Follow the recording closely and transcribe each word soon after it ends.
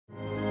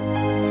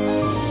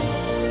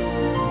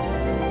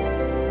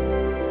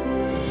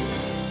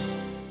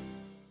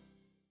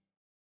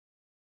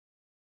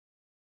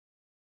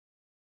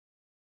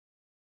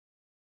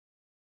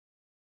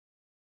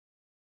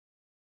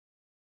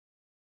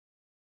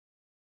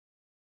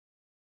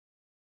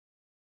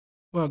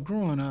Well,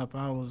 growing up,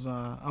 I was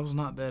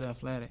not that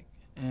athletic,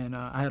 and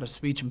I had a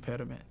speech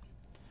impediment.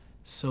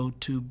 So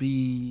to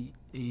be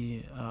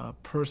a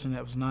person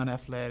that was not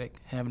athletic,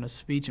 having a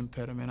speech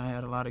impediment, I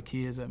had a lot of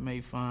kids that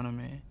made fun of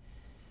me.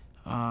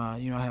 I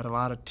had a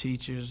lot of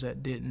teachers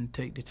that didn't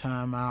take the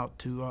time out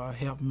to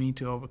help me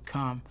to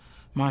overcome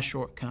my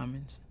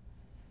shortcomings.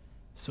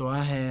 So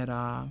I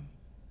had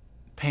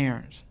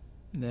parents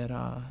that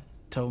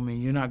told me,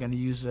 "You're not going to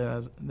use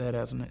that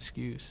as an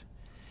excuse.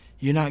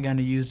 You're not going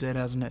to use that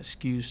as an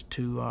excuse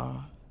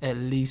to at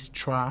least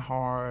try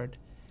hard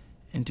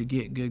and to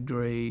get good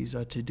grades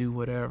or to do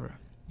whatever.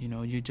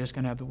 You're just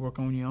going to have to work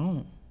on your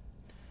own."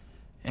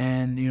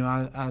 And,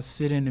 I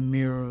sit in the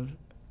mirror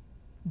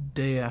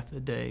day after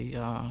day,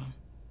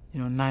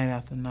 night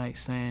after night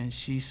saying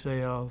she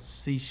sells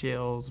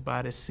seashells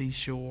by the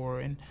seashore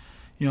and,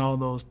 all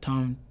those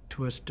tongue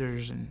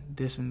twisters and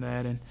this and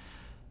that. And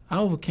I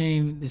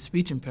overcame the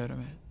speech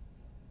impediment.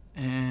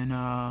 And,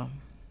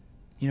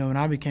 when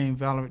I became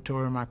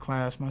valedictorian in my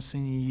class my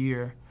senior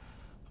year,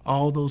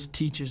 all those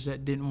teachers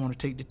that didn't want to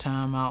take the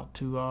time out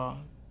to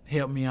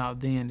help me out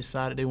then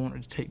decided they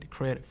wanted to take the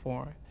credit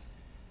for it.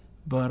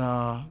 But,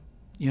 I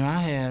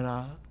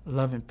had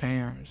loving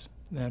parents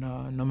that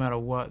no matter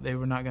what, they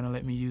were not going to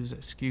let me use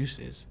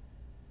excuses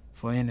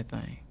for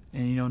anything.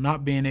 And,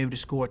 not being able to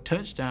score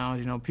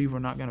touchdowns, people are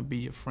not going to be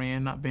your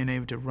friend. Not being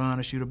able to run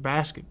or shoot a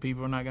basket,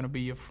 people are not going to be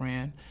your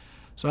friend.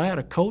 So I had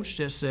a coach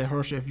that said,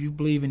 "Herschel, if you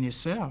believe in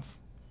yourself,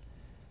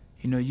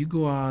 you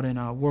go out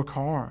and work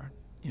hard.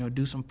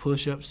 Do some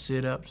push-ups,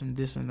 sit-ups, and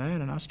this and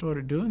that." And I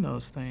started doing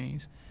those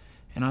things,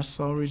 and I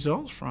saw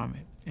results from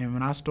it. And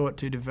when I started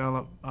to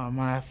develop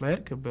my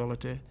athletic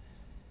ability,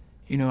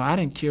 I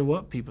didn't care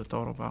what people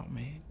thought about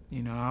me.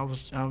 I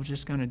was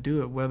just going to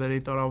do it. Whether they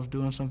thought I was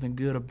doing something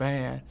good or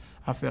bad,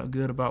 I felt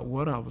good about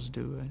what I was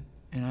doing,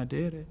 and I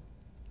did it.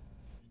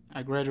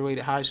 I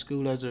graduated high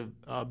school as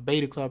a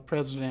Beta Club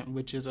president,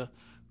 which is a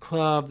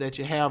club that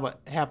you have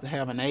to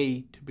have an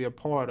A to be a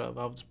part of.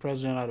 I was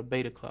president of the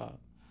Beta Club.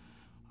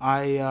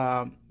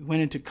 I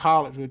went into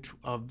college with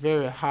a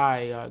very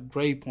high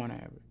grade point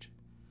average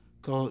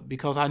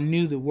because I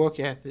knew the work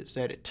ethics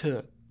that it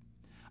took.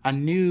 I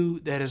knew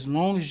that as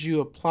long as you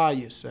apply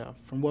yourself,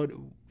 from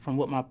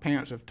what my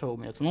parents have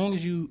told me, as long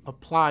as you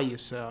apply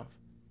yourself,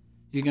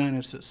 you're going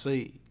to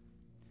succeed.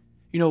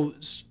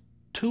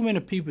 Too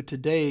many people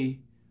today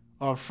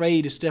are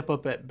afraid to step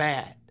up at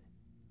bat.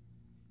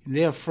 And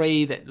they're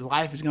afraid that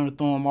life is going to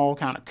throw them all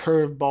kind of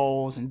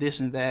curveballs and this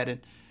and that.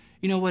 And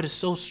what is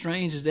so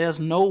strange is there's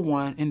no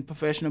one in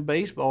professional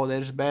baseball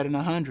that is batting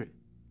 100.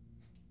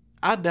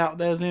 I doubt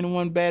there's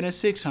anyone batting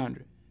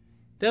 600.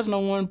 There's no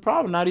one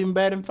probably not even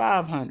batting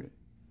 500.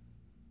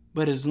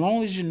 But as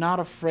long as you're not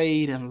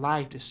afraid in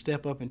life to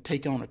step up and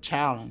take on a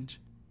challenge,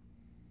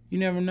 you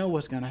never know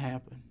what's going to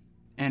happen.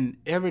 And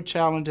every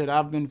challenge that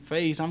I've been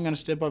faced, I'm going to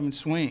step up and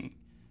swing.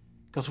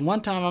 Because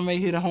one time I may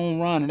hit a home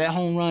run, and that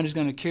home run is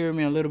going to carry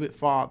me a little bit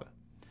farther.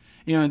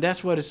 And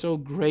that's what is so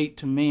great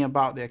to me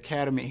about the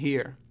academy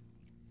here,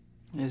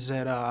 is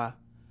that,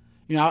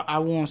 I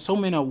won so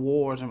many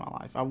awards in my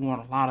life. I won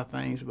a lot of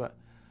things, but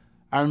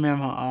I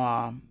remember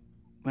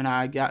when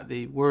I got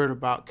the word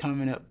about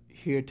coming up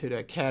here to the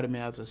academy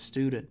as a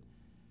student,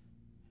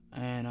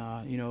 and,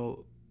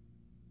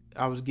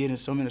 I was getting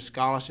so many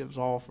scholarships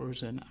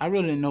offers, and I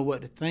really didn't know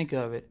what to think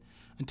of it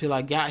until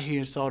I got here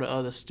and saw the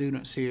other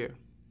students here.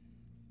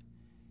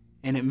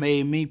 And it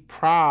made me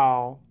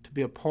proud to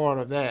be a part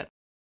of that.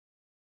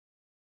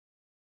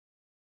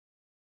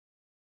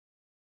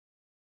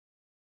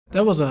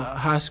 There was a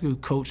high school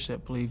coach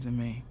that believed in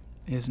me.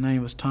 His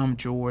name was Tom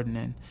Jordan,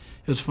 and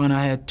it was fun.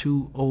 I had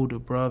two older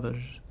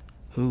brothers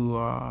who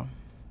was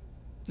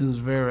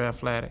very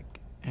athletic.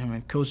 And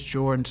when Coach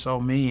Jordan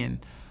saw me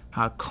and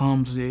how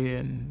clumsy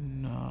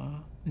and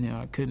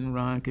I couldn't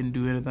run, couldn't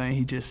do anything,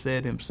 he just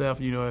said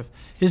himself, if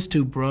his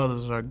two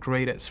brothers are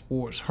great at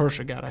sports,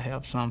 Herschel got to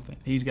have something.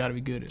 He's got to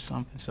be good at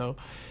something. So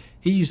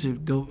he used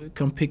to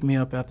come pick me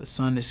up after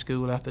Sunday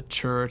school, after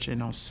church,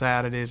 and on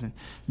Saturdays, and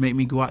make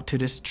me go out to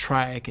this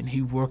track, and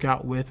he'd work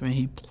out with me,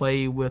 he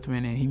played with me,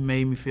 and he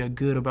made me feel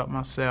good about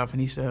myself. And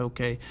he said,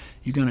 "Okay,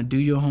 you're going to do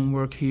your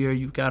homework here,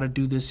 you've got to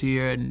do this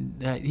here."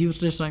 And he was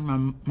just like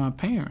my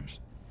parents,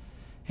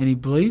 and he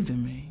believed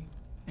in me.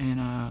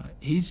 And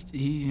he's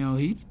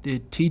the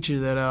teacher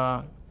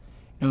that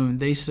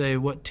they say,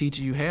 "What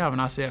teacher you have?"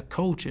 And I say, "A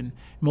coach." And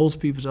most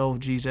people say, "Oh,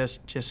 geez, that's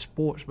just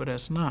sports," but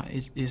that's not.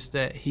 It's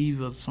that he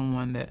was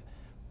someone that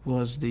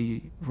was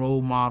the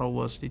role model,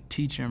 was the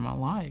teacher in my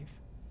life.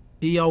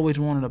 He always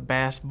wanted a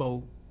bass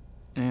boat,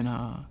 and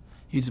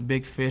he's a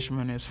big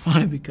fisherman. It's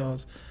funny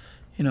because,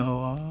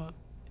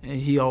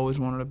 he always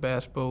wanted a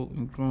bass boat.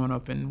 And growing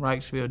up in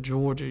Wrightsville,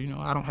 Georgia,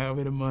 I don't have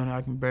any money.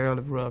 I can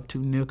barely rub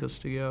two nickels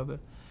together.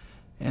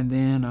 And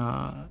then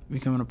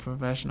becoming a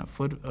professional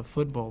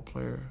football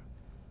player,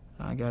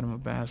 I got him a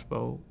bass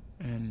boat,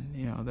 and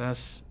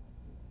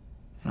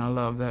and I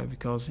love that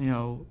because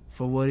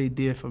for what he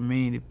did for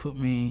me to put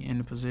me in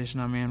the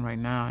position I'm in right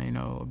now,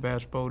 a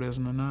bass boat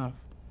isn't enough.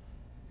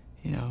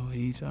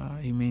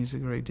 He means a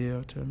great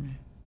deal to me.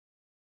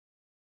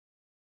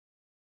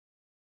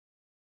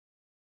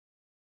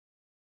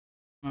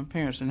 My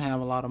parents didn't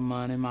have a lot of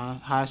money. My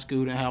high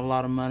school didn't have a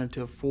lot of money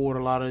to afford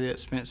a lot of the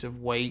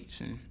expensive weights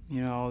and,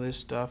 all this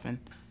stuff. And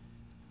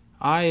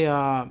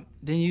I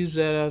didn't use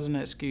that as an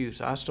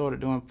excuse. I started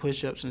doing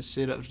push-ups and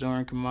sit-ups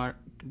during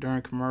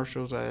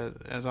commercials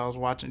as I was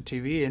watching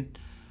TV, and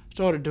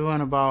started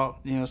doing about,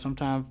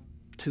 sometimes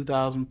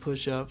 2,000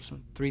 push-ups,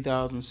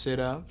 3,000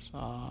 sit-ups,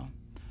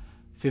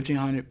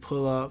 1,500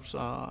 pull-ups,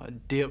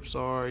 dips,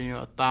 or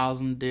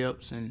 1,000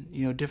 dips,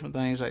 and different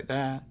things like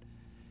that.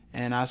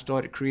 And I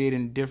started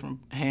creating different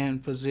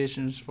hand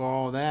positions for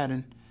all that,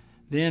 and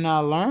then I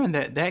learned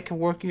that that can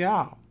work you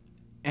out.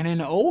 And in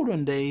the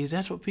olden days,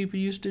 that's what people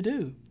used to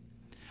do.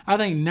 I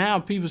think now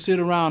people sit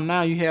around,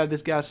 now you have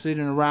this guy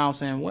sitting around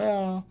saying,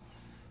 well,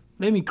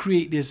 let me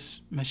create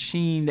this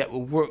machine that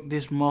will work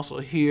this muscle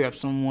here of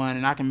someone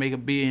and I can make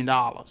 $1 billion.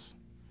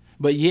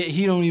 But yet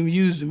he don't even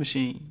use the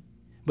machine.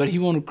 But he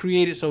want to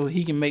create it so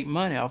he can make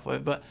money off of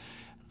it. But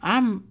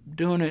I'm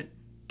doing it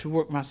to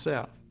work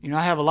myself.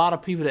 I have a lot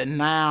of people that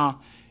now,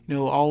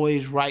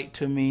 always write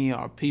to me,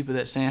 or people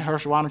that saying,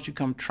 Herschel, why don't you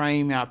come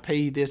train me? I'll pay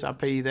you this, I'll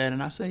pay you that.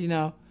 And I say,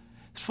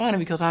 it's funny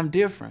because I'm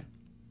different.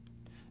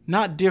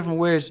 Not different,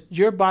 whereas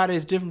your body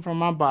is different from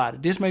my body.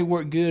 This may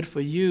work good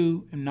for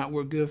you and not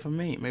work good for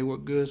me. It may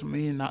work good for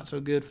me and not so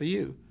good for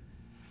you.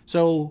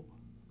 So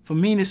for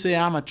me to say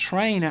I'm a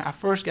trainer, I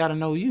first got to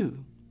know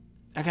you.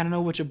 I got to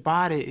know what your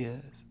body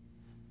is.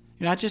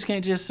 I just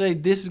can't just say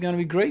this is going to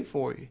be great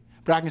for you,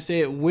 but I can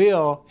say it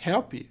will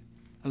help you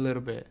a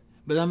little bit.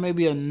 But that may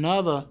be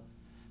another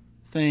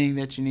thing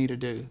that you need to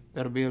do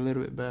that'll be a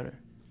little bit better.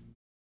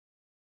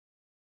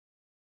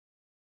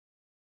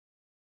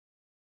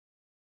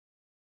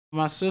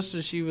 My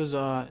sister, she's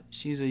a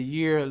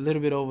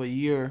little bit over a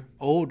year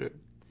older,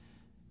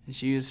 and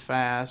she was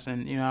fast,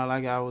 and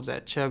like I was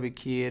that chubby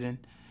kid, and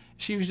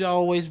she used to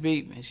always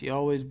beat me. She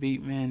always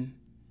beat me,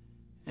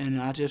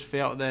 and I just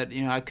felt that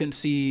I couldn't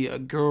see a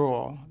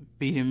girl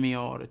beating me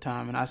all the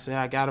time, and I said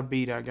I gotta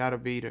beat her, I gotta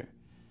beat her.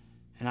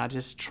 And I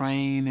just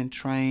trained and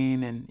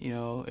trained, and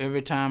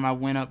every time I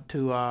went up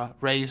to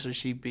race her,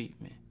 she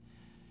beat me.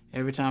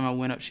 Every time I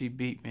went up, she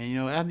beat me.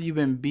 And, after you've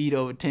been beat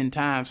over 10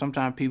 times,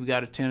 sometimes people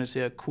got a tendency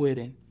of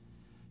quitting.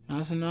 And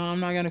I said, no, I'm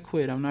not gonna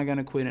quit. I'm not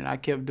gonna quit. And I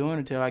kept doing it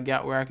until I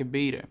got where I could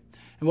beat her.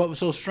 And what was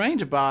so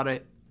strange about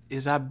it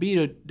is I beat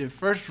her. The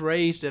first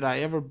race that I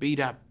ever beat,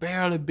 I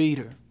barely beat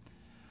her.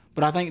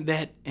 But I think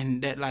that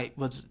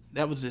was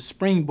the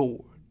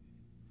springboard.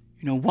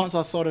 Once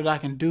I saw that I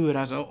can do it,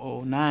 I said,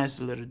 oh, now it's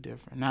a little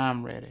different. Now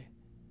I'm ready.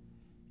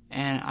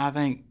 And I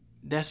think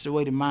that's the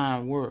way the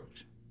mind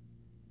works.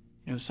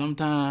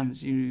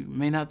 Sometimes you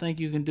may not think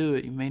you can do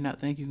it. You may not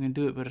think you can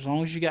do it. But as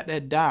long as you got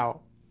that doubt,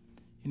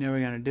 you're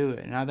never going to do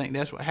it. And I think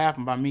that's what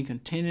happened by me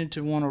continuing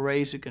to want to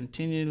race her,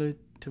 continually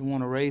to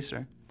want to race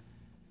her.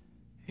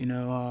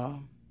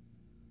 Sometimes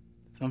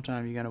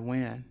you're going to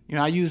win.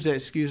 I use that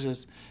excuse.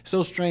 It's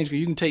so strange because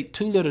you can take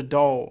two little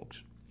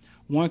dogs.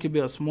 One could be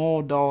a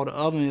small dog, the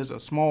other one is a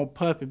small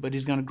puppy, but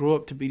he's going to grow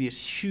up to be this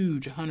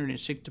huge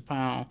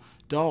 160-pound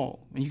dog.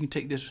 And you can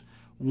take this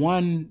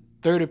one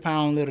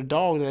 30-pound little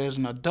dog that is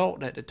an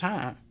adult at the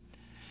time.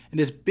 And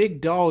this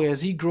big dog, as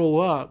he grow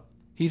up,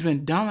 he's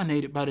been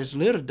dominated by this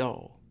little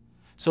dog.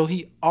 So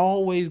he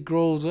always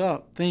grows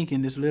up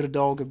thinking this little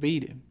dog could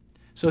beat him.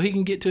 So he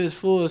can get to his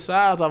full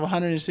size of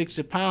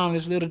 160 pounds.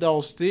 This little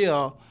dog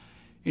still,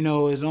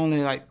 is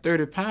only like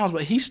 30 pounds,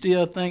 but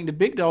the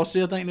big dog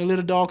still think the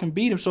little dog can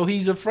beat him, so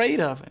he's afraid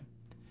of him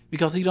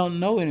because he don't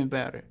know any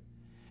better.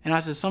 And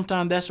I said,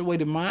 sometimes that's the way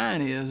the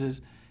mind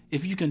is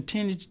if you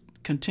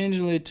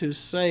continually to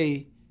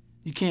say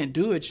you can't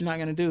do it, you're not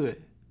going to do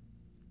it.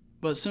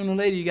 But sooner or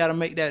later, you got to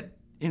make that,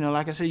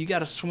 like I said, you got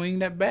to swing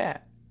that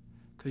bat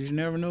because you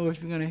never know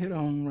if you're going to hit a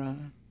home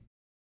run.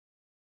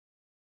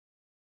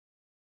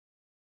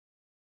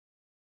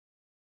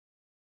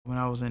 When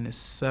I was in the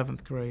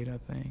 7th grade, I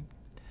think,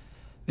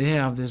 they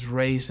have this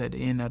race at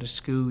the end of the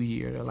school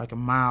year. They're like a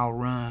mile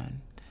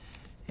run.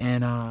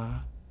 And, I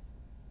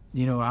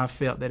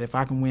felt that if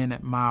I can win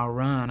that mile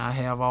run, I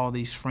have all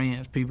these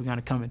friends. People are going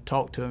to come and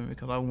talk to me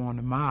because I won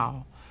the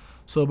mile.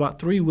 So about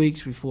 3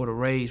 weeks before the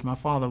race, my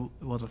father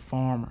was a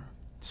farmer.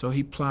 So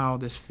he plowed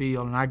this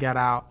field, and I got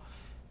out,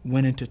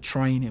 went into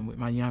training with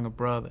my younger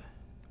brother.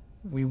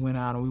 We went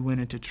out and we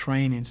went into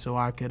training so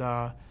I could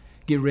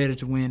get ready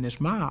to win this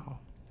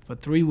mile. For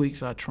 3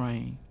 weeks I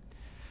trained.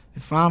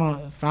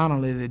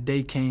 Finally, the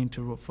day came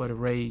for the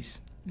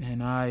race,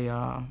 and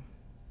I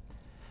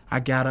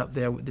got up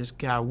there with this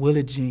guy,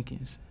 Willie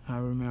Jenkins. I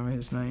remember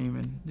his name,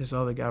 and this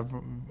other guy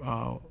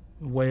from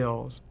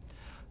Wales,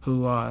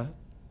 who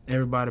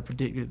everybody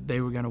predicted they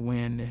were going to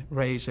win the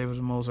race. They were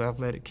the most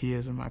athletic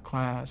kids in my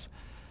class.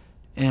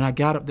 And I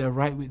got up there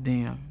right with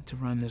them to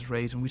run this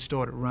race, and we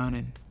started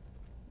running.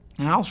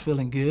 And I was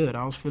feeling good.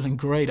 I was feeling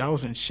great. I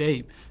was in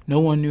shape. No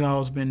one knew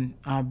I've been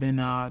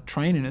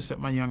training except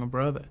my younger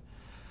brother.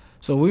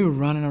 So we were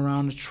running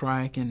around the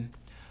track, and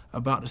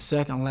about the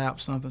second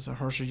lap, something said,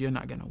 Herschel, you're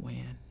not going to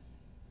win.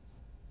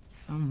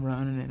 I'm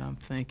running, and I'm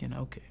thinking,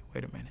 okay,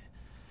 wait a minute.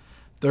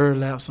 Third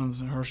lap, something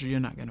said, Herschel, you're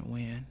not going to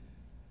win.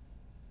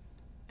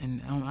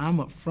 and I'm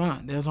up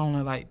front. There's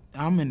only like,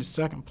 I'm in the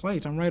second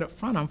place. I'm right up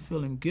front. I'm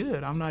feeling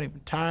good. I'm not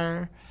even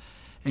tired.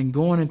 And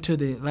going into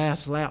the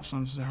last laps,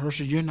 I'm saying,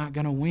 Herschel, you're not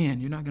going to win.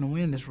 You're not going to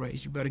win this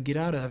race. You better get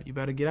out of it. You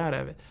better get out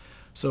of it.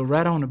 So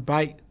right on the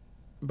bike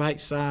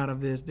side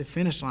of the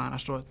finish line, I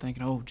started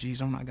thinking, oh,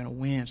 geez, I'm not going to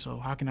win. So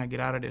how can I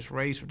get out of this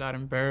race without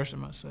embarrassing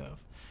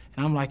myself?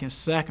 And I'm like in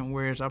second,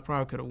 whereas I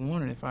probably could have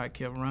won it if I had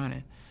kept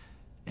running.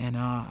 And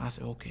I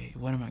said, okay,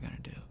 what am I going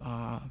to do?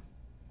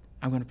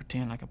 I'm going to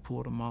pretend like I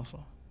pulled a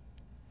muscle.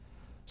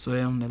 So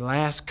on the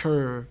last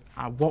curve,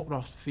 I walked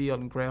off the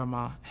field and grabbed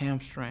my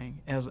hamstring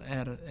in the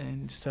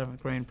 7th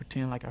grade and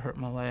pretend like I hurt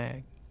my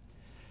leg.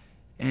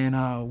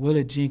 And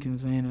Willie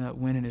Jenkins ended up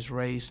winning this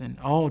race, and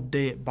all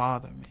day it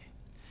bothered me.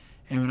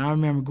 And when I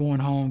remember going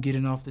home,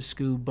 getting off the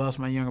school bus,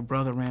 my younger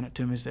brother ran up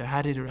to me and said,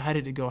 how did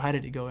it go? How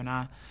did it go? And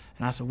I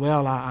said,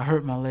 well, I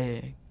hurt my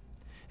leg.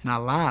 And I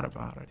lied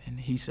about it.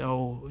 And he said,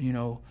 oh,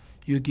 you'll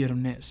get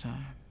them next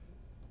time.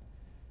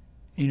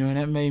 And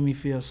that made me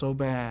feel so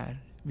bad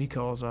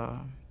because, I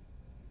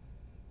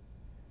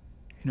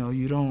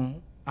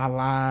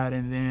lied,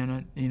 and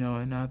then,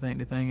 and I think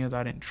the thing is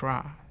I didn't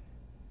try.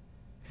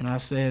 And I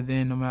said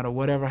then, no matter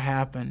whatever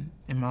happened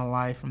in my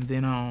life from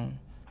then on,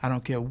 I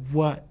don't care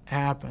what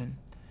happened,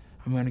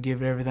 I'm going to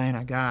give it everything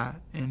I got.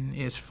 And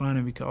it's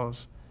funny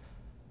because,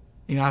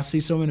 I see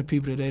so many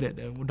people today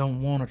that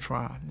don't want to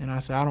try. And I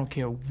say, I don't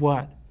care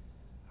what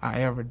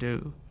I ever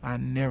do. I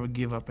never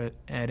give up at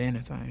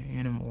anything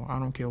anymore. I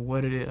don't care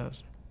what it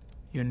is.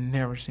 You'll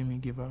never see me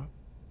give up.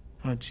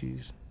 Oh,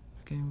 jeez.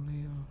 I can't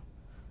believe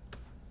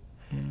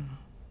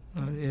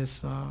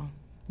It's,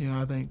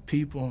 I think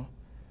people,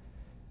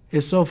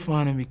 it's so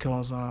funny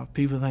because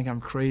people think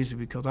I'm crazy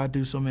because I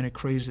do so many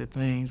crazy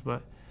things,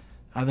 but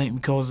I think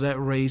because of that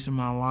race in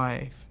my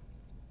life,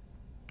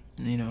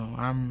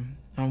 I'm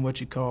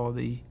what you call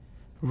the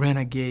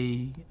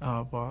renegade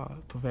of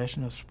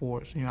professional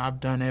sports. I've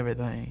done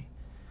everything.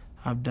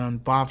 I've done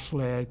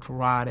bobsled,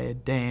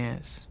 karate,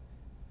 dance,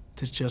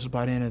 just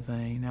about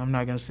anything. Now, I'm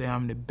not going to say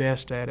I'm the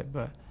best at it,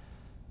 but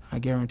I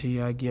guarantee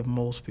you I give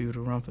most people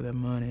to run for their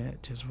money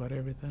at just about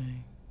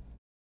everything.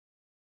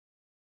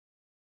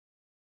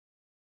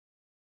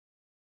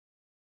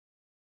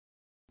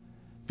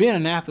 Being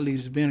an athlete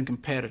is being a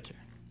competitor,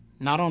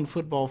 not on the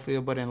football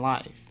field, but in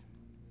life.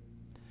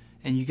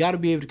 And you got to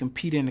be able to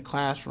compete in the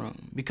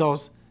classroom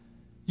because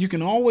you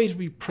can always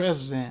be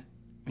president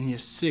when you're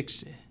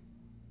 60.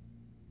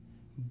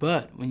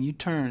 But when you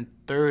turn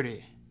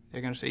 30,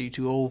 they're going to say you're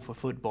too old for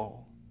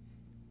football.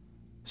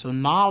 So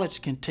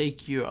knowledge can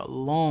take you a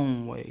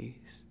long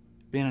ways.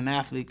 Being an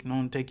athlete can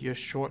only take you a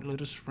short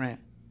little sprint.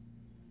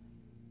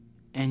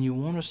 And you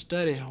want to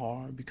study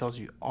hard because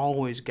you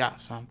always got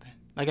something.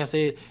 Like I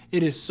said,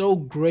 it is so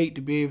great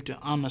to be able to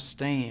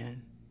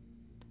understand,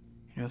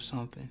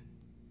 something.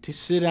 To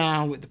sit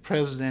down with the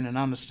president and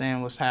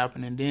understand what's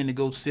happening, and then to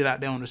go sit out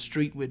there on the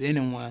street with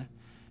anyone and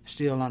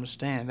still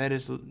understand. That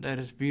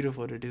is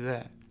beautiful to do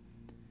that.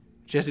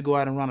 Just to go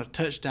out and run a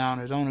touchdown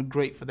is only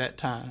great for that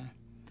time.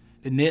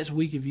 The next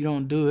week, if you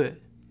don't do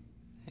it,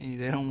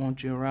 they don't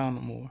want you around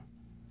no more.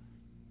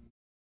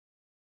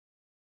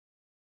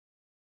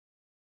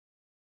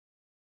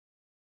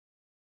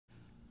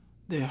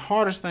 The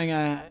hardest thing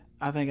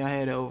I think I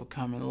had to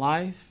overcome in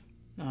life,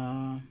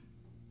 I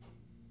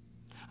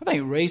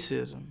think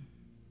racism.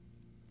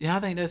 I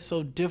think that's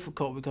so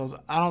difficult because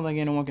I don't think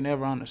anyone can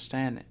ever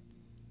understand it.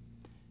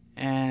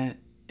 And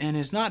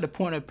it's not the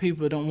point that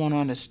people don't want to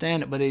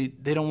understand it, but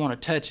they don't want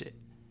to touch it.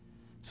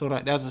 So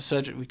that's a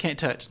subject we can't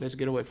touch. Let's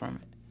get away from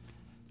it.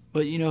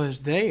 But, it's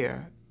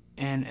there.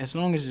 And as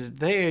long as it's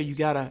there, you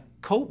got to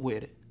cope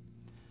with it.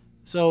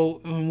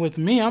 So with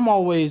me, I'm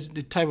always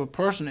the type of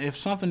person, if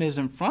something is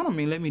in front of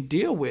me, let me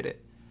deal with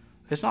it.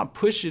 Let's not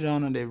push it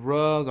under the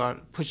rug or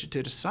push it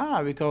to the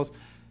side because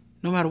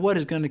no matter what,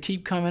 it's going to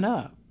keep coming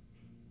up.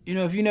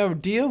 If you never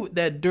deal with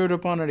that dirt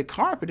up under the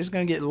carpet, it's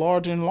going to get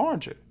larger and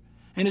larger.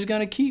 And it's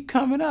going to keep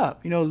coming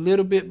up.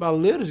 Little bit by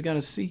little, it's going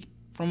to seep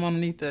from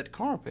underneath that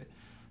carpet.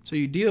 So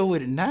you deal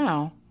with it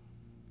now,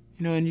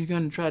 and you're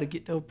going to try to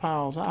get those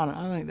piles out. And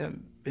I think that's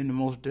been the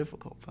most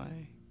difficult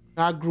thing.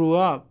 I grew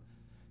up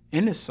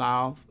in the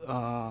South.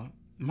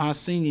 My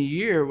senior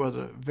year was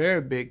a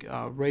very big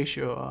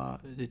racial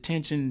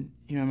detention.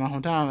 In my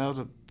hometown, that was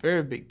a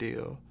very big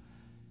deal.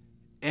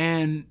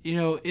 And,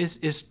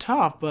 it's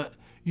tough, but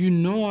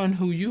knowing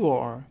who you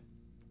are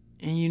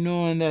and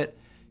knowing that,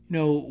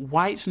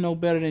 whites know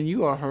better than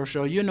you are,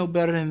 Herschel. You know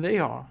better than they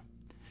are.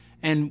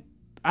 And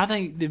I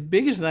think the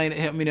biggest thing that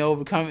helped me to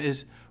overcome it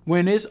is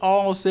when it's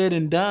all said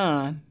and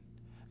done,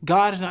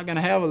 God is not going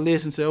to have a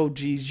list and say, oh,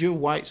 geez, you're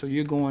white, so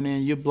you're going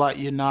in, you're black,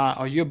 you're not,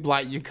 or you're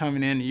black, you're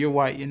coming in, and you're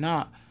white, you're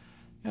not.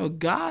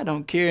 God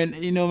don't care.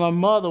 And, my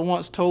mother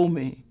once told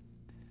me,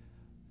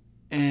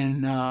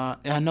 and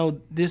I know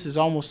this is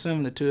almost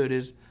similar to it,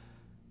 is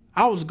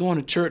I was going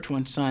to church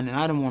one Sunday, and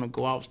I didn't want to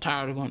go. I was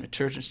tired of going to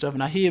church and stuff,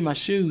 and I hid my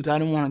shoes. I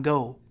didn't want to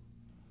go.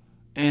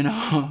 And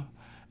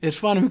It's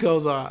funny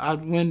because I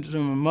went to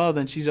my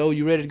mother and she said, "Oh,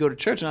 you ready to go to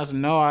church?" And I said,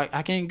 "No,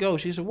 I can't go."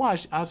 She said, "Why?"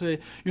 I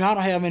said, "I don't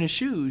have any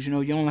shoes. You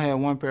only have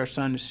one pair of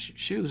Sunday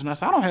shoes." And I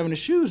said, "I don't have any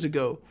shoes to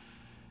go."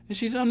 And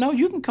she said, "No,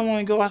 you can come on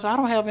and go." I said, "I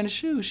don't have any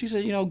shoes." She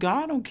said,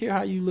 "God don't care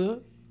how you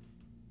look."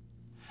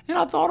 And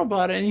I thought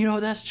about it,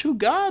 and that's true.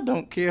 God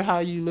don't care how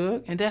you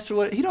look, and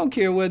He don't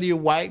care whether you're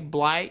white,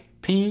 black,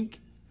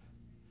 pink,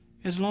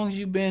 as long as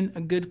you've been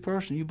a good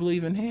person, you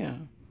believe in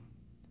Him.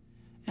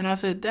 And I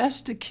said,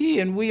 that's the key.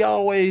 And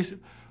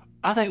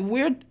I think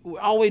we're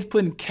always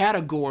putting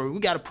category. We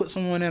got to put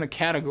someone in a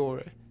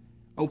category.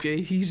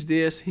 Okay, he's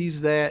this,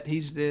 he's that,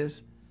 he's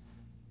this.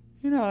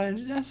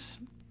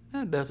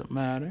 That doesn't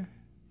matter.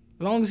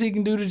 As long as he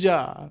can do the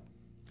job,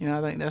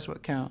 I think that's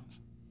what counts.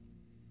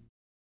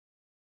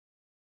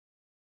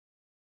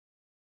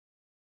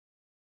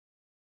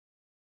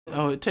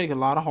 Oh, it takes a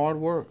lot of hard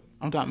work.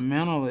 I'm talking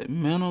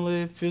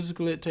mentally,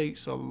 physically. It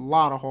takes a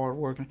lot of hard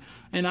work,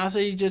 and I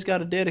say you just got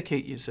to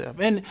dedicate yourself.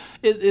 And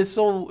it's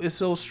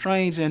so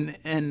strange, and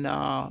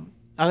I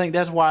think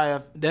that's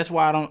why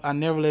I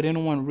never let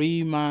anyone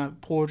read my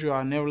poetry, or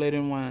I never let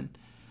anyone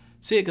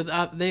see it, because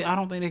I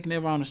don't think they can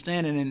ever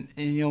understand it.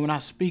 And when I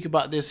speak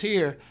about this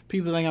here,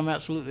 people think I'm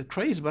absolutely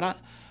crazy, but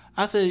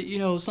I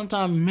say,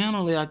 sometimes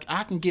mentally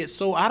I can get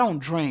so, I don't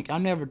drink. I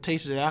never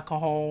tasted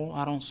alcohol.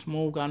 I don't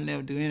smoke. I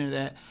never do any of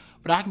that.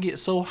 But I can get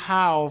so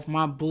high of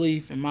my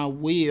belief and my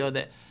will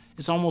that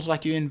it's almost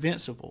like you're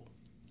invincible.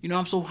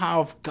 I'm so high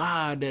of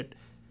God that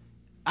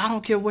I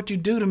don't care what you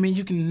do to me,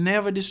 you can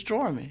never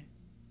destroy me.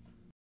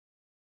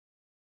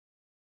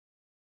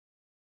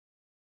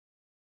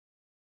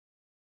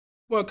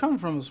 Well, coming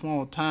from a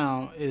small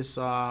town, it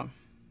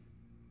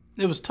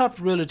was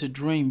tough really to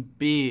dream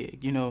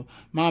big.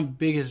 My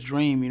biggest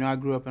dream, I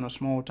grew up in a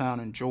small town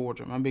in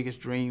Georgia. My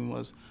biggest dream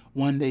was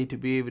one day to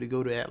be able to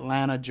go to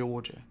Atlanta,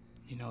 Georgia.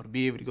 To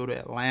be able to go to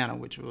Atlanta,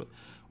 which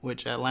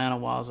Atlanta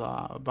was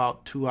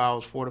about 2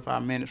 hours,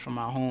 45 minutes from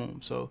my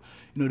home. So,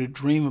 the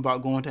dream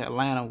about going to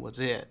Atlanta was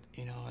it,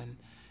 and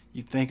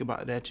you think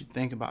about that,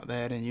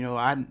 and,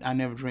 I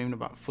never dreamed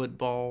about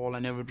football. I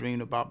never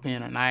dreamed about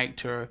being an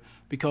actor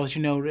because,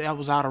 that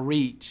was out of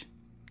reach.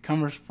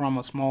 Coming from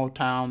a small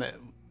town that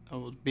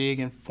was big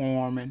in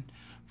farming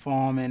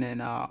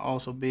and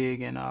also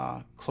big in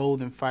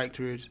clothing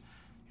factories,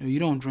 you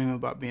don't dream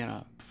about being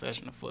a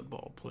professional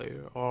football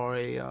player or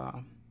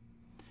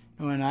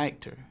an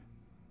actor.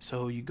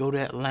 So you go to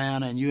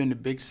Atlanta and you're in the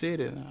big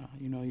city now.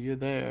 You're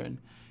there, and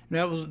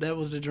that was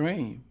the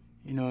dream.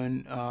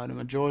 And the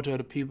majority of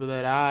the people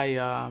that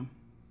I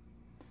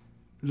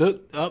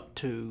looked up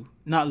to,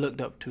 not looked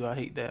up to, I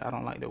hate that, I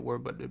don't like that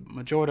word, but the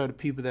majority of the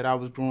people that I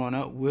was growing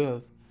up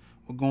with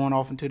were going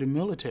off into the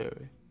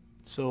military.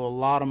 So a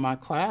lot of my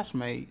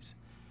classmates,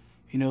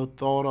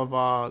 thought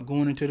of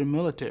going into the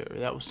military.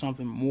 That was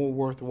something more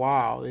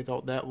worthwhile. They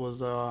thought that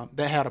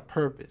had a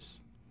purpose.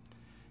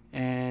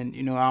 And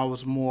I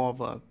was more of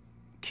a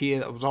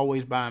kid that was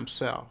always by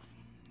himself.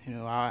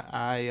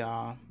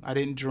 I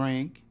didn't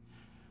drink.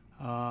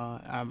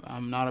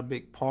 I'm not a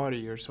big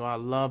partier, so I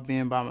love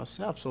being by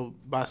myself. So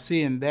by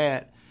seeing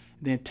that,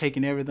 then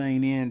taking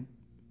everything in,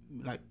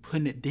 like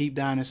putting it deep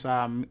down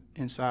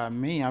inside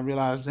me, I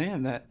realized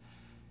then that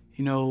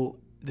the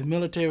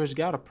military's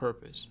got a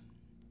purpose.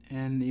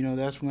 And,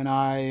 that's when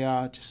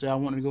I just said I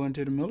wanted to go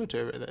into the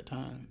military at that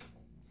time.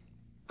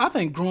 I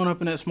think growing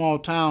up in that small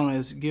town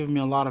has given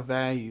me a lot of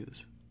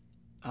values.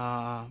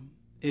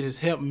 It has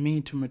helped me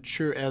to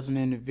mature as an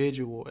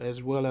individual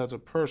as well as a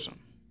person.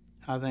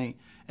 I think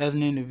as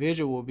an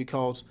individual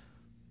because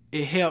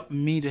it helped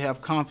me to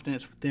have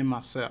confidence within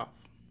myself.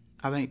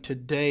 I think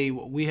today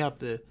what we have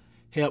to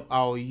help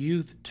our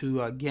youth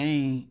to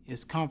gain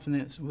is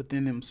confidence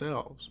within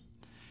themselves.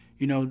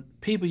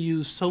 People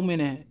use so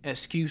many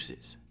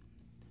excuses.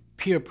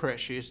 Peer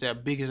pressure is their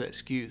biggest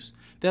excuse.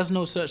 There's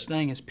no such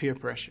thing as peer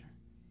pressure.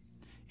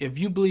 If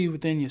you believe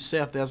within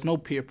yourself, there's no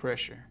peer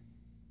pressure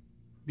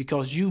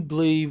because you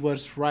believe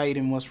what's right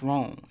and what's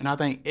wrong. And I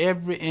think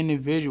every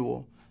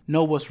individual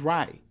know what's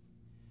right.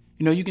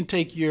 You can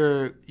take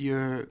your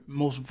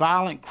most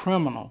violent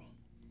criminal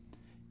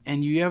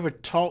and you ever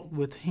talk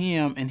with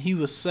him and he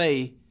would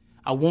say,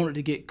 I wanted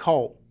to get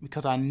caught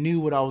because I knew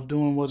what I was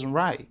doing wasn't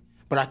right,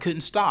 but I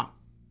couldn't stop.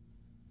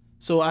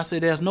 So I say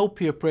there's no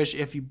peer pressure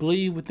if you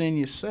believe within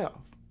yourself.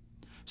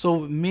 So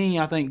with me,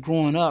 I think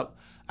growing up,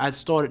 I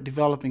started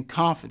developing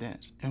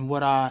confidence in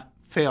what I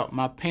felt.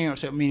 My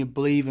parents helped me to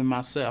believe in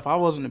myself. I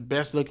wasn't the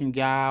best looking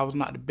guy. I was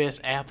not the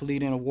best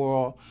athlete in the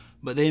world,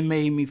 but they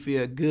made me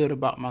feel good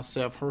about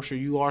myself. Herschel,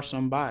 you are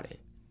somebody.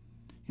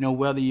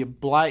 Whether you're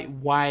black,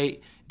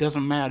 white,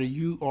 doesn't matter.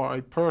 You are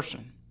a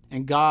person,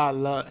 and God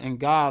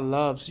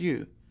loves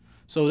you.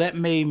 So that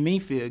made me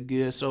feel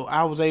good. So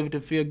I was able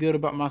to feel good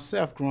about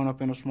myself growing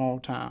up in a small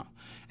town.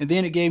 And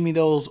then it gave me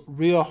those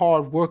real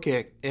hard work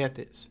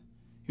ethics.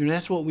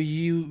 That's what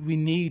we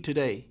need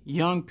today.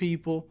 Young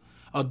people,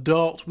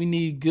 adults, we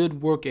need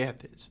good work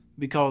ethics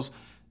because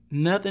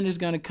nothing is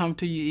going to come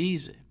to you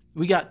easy.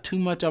 We got too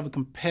much of a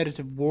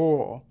competitive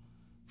world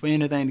for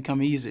anything to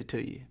come easy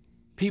to you.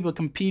 people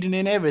competing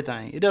in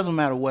everything. It doesn't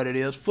matter what it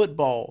is.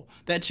 Football,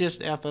 that's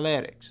just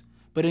athletics.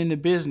 But in the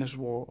business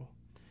world,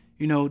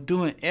 you know,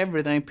 doing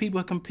everything, people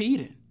are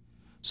competing.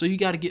 So you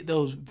got to get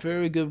those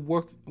very good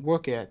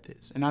work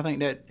ethics. And I think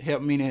that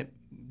helped me to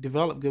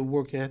develop good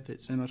work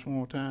ethics in a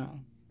small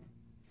town.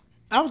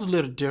 I was a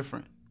little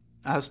different.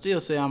 I still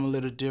say I'm a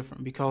little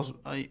different because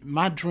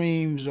my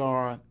dreams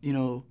are, you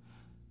know,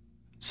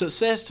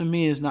 success to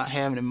me is not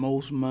having the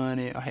most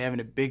money or having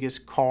the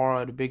biggest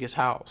car or the biggest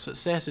house.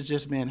 Success is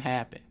just being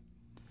happy.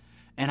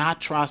 And I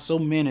try so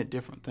many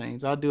different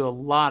things. I do a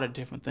lot of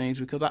different things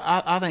because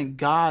I think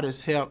God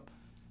has helped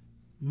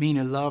me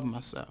to love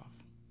myself.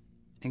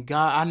 And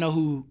God, I know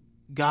who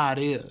God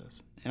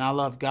is, and I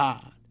love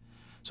God.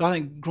 So I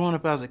think growing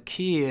up as a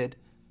kid,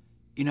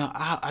 you know,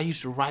 I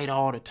used to write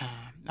all the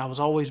time. I was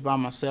always by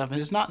myself. And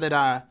it's not that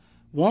I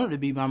wanted to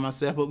be by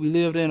myself, but we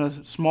lived in a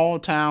small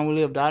town. We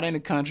lived out in the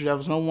country. There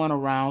was no one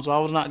around, so I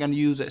was not going to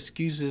use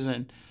excuses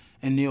and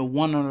you know,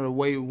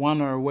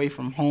 wander away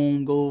from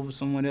home, go over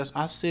someone else.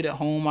 I sit at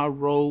home, I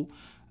wrote,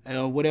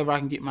 whatever I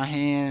can get my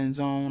hands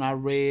on, I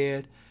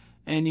read.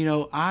 And, you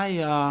know,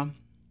 I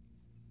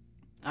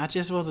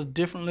just was a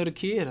different little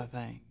kid, I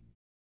think.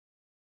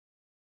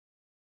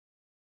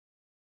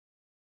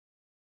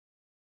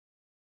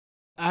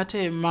 I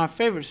tell you, my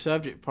favorite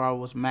subject probably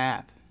was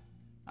math.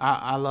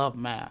 I love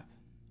math.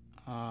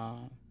 Uh,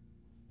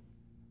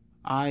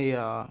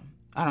 I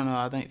don't know.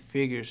 I think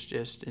figures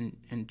just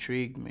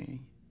intrigued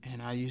me,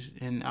 and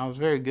I was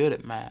very good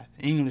at math.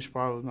 English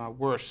probably was my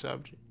worst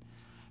subject,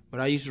 but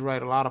I used to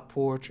write a lot of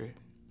poetry.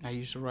 I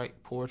used to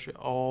write poetry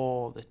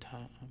all the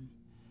time,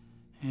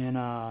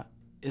 and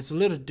it's a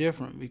little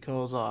different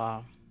because you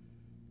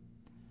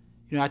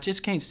know, I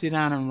just can't sit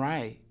down and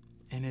write,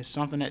 and it's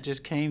something that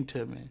just came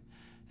to me.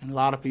 And a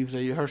lot of people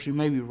say, Herschel, you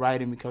may be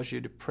writing because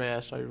you're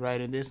depressed or you're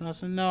writing this. And I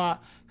said, no,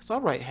 because I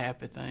write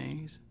happy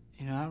things.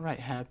 You know, I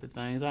write happy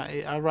things.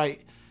 I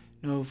write,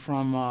 you know,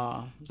 from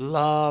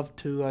love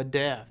to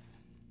death.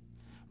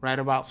 Write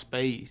about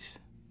space.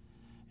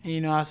 And,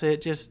 you know, I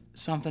said just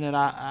something that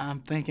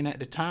I'm thinking at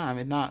the time.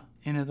 It's not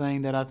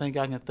anything that I think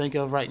I can think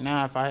of right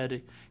now. If I had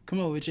to come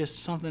up with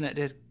just something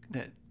that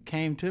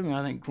came to me.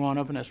 I think growing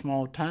up in that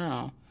small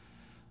town,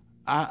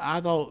 I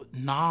thought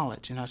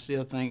knowledge, and I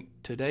still think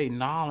today,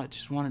 knowledge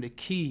is one of the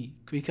key,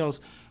 because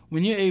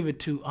when you're able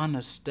to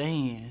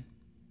understand,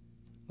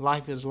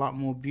 life is a lot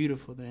more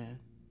beautiful then.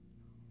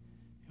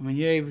 And when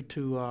you're able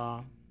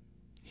to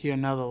hear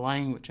another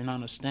language and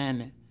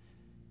understand it,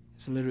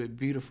 it's a little bit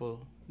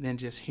beautiful than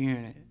just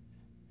hearing it.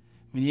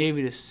 When you're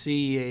able to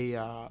see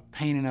a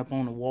painting up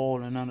on the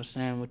wall and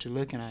understand what you're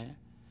looking at,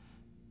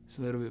 it's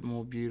a little bit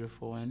more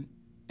beautiful.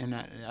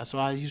 So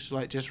I used to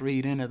like just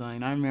read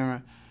anything. I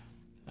remember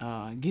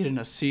getting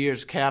a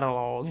Sears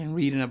catalog and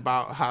reading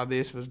about how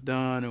this was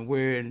done and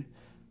where and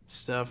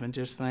stuff, and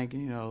just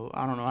thinking, you know,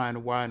 I don't know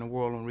why in the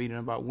world I'm reading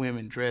about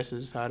women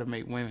dresses, how to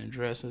make women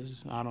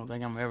dresses. I don't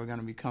think I'm ever going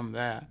to become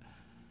that.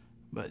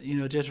 But, you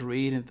know, just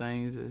reading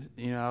things,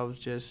 you know, I was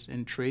just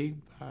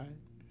intrigued by it.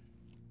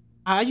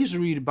 I used to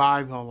read the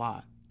Bible a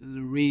lot,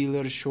 read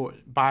little short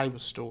Bible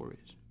stories.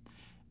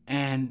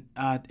 And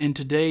in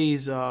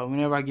today's,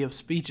 whenever I give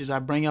speeches, I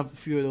bring up a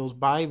few of those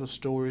Bible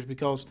stories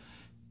because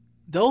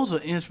those are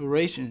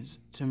inspirations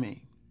to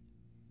me.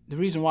 The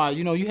reason why,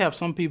 you know, you have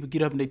some people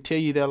get up and they tell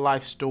you their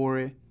life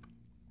story,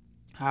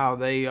 how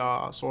they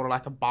sort of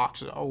like a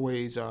boxer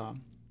always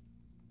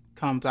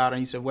comes out and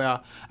he said,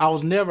 well, I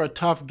was never a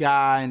tough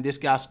guy and this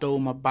guy stole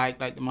my bike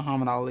like the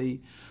Muhammad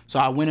Ali. So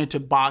I went into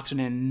boxing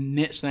and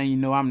next thing you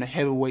know, I'm the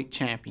heavyweight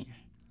champion.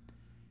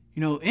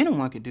 You know,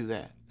 anyone can do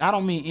that. I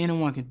don't mean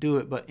anyone can do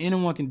it, but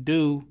anyone can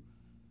do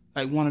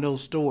like one of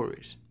those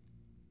stories.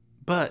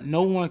 But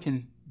no one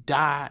can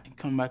die and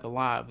come back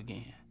alive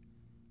again.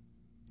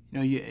 You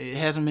know, it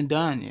hasn't been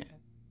done yet.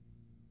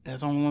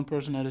 There's only one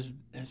person that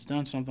has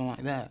done something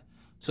like that.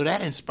 So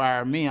that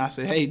inspired me. I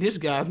said, hey, this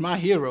guy's my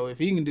hero. If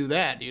he can do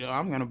that, you know,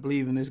 I'm going to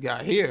believe in this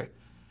guy here.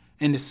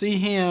 And to see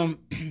him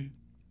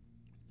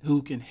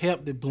who can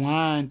help the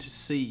blind to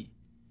see,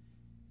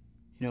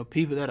 you know,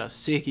 people that are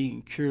sick, he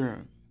can cure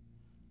them.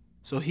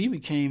 So he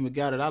became a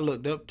guy that I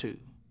looked up to.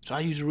 So I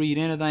used to read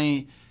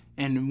anything,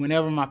 and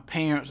whenever my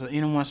parents or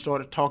anyone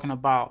started talking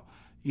about,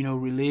 you know,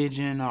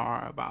 religion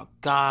or about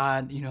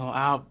God, you know,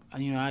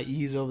 I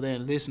ease over there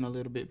and listen a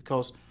little bit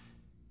because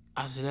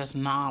I said that's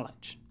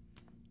knowledge.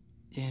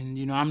 And,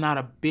 you know, I'm not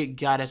a big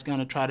guy that's going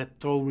to try to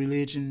throw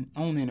religion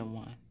on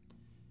anyone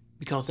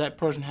because that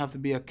person has to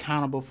be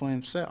accountable for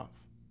himself.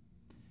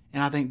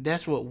 And I think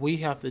that's what we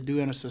have to do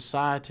in a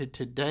society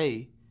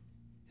today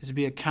is to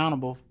be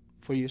accountable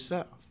for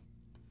yourself.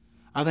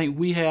 I think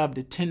we have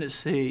the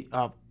tendency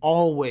of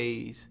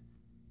always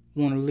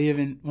want to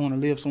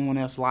live someone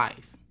else's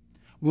life.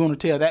 We want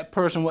to tell that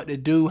person what to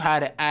do, how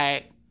to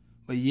act,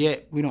 but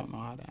yet we don't know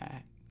how to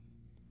act.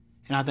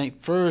 And I think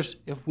first,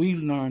 if we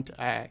learn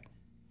to act,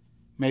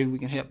 maybe we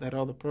can help that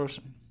other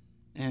person.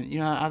 And, you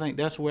know, I think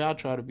that's the way I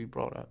try to be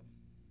brought up.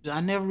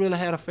 I never really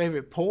had a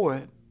favorite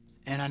poet,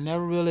 and I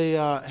never really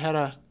had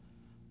a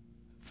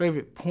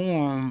favorite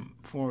poem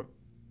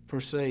per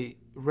se.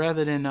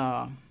 rather than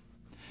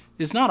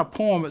it's not a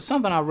poem, but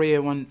something I read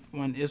when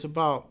it's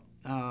about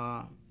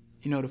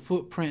the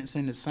footprints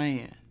in the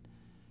sand.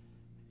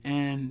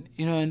 And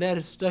and that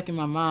has stuck in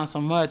my mind so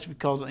much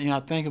because I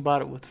think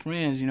about it with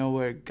friends,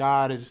 where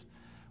God is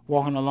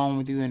walking along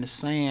with you in the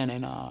sand,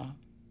 and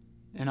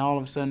all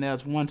of a sudden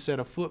there's one set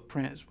of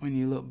footprints when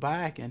you look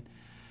back, and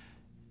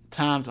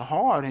times are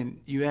hard, and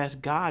you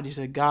ask God, you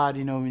said, God,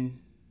 when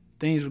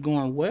things were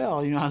going well,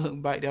 I look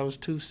back, there was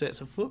two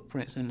sets of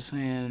footprints in the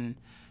sand, and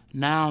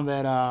now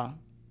that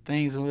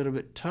things are a little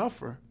bit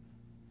tougher,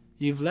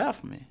 you've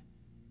left me.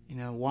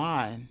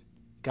 Why? And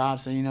God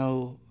said,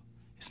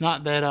 it's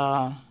not that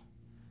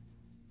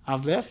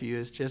I've left you,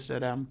 it's just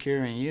that I'm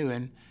carrying you.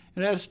 And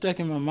that stuck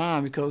in my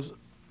mind because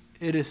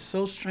it is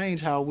so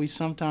strange how we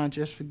sometimes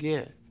just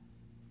forget.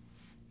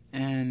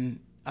 And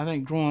I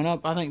think growing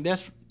up, I think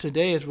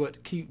today is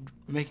what keep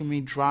making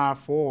me drive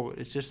forward.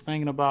 It's just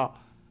thinking about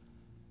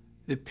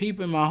the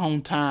people in my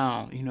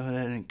hometown,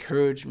 that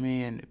encouraged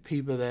me, and the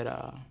people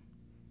that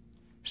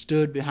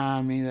stood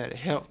behind me, that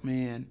helped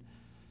me. And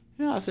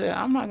I said,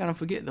 I'm not going to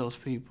forget those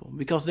people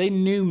because they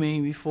knew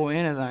me before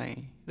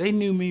anything. They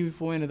knew me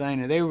before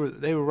anything, and they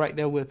were right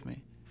there with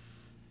me.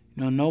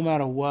 No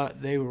matter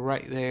what, they were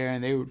right there,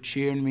 and they were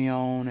cheering me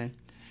on. And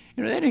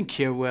they didn't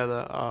care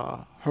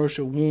whether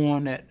Herschel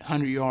won that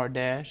 100-yard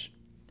dash,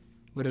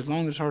 but as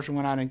long as Herschel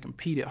went out and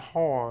competed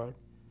hard,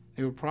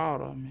 they were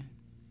proud of me.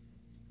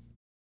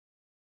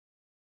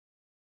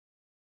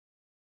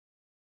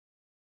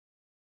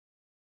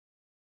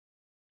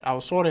 I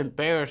was sort of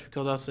embarrassed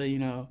because I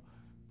said,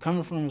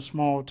 coming from a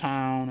small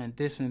town and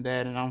this and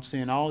that, and I'm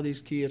seeing all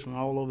these kids from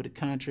all over the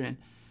country and,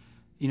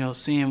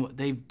 seeing what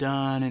they've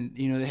done. And,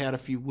 they had a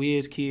few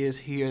whiz kids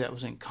here that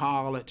was in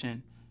college.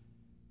 And,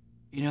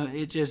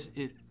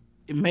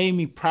 it made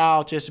me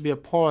proud just to be a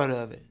part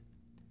of it.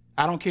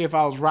 I don't care if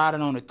I was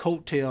riding on the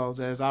coattails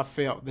as I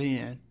felt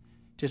then. It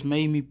just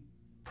made me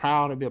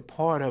proud to be a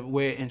part of it,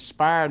 where it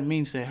inspired me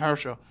and said,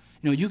 Herschel,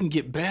 you can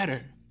get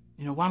better.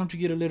 Why don't you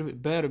get a little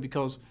bit better?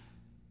 Because,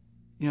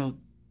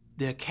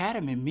 the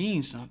academy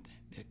means something.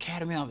 The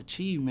Academy of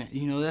Achievement,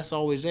 that's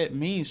always that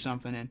means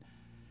something. And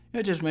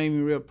it just made me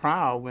real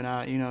proud when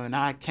and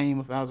I came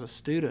up as a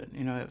student.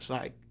 It's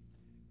like,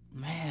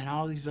 man,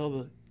 all these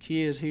other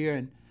kids here,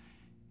 and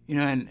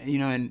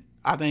and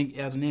I think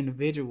as an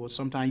individual,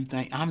 sometimes you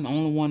think I'm the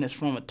only one that's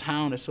from a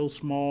town that's so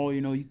small.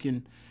 You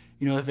can,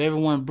 if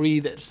everyone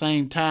breathed at the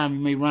same time, you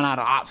may run out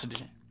of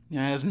oxygen.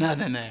 There's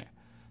nothing there.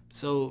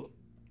 So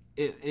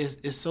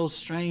it's so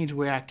strange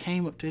where I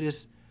came up to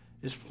this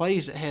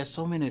place that has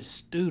so many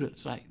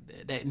students like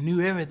that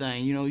knew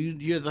everything.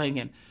 You're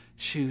thinking,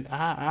 shoot,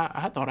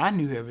 I thought I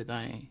knew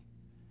everything.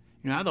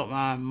 I thought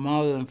my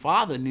mother and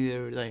father knew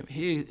everything.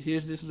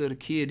 Here's this little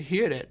kid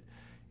here that,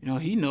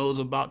 he knows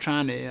about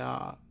trying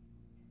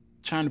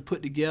to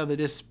put together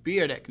this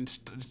spear that can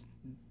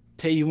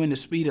tell you when the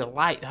speed of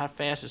light, how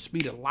fast the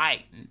speed of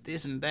light, and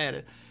this and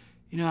that.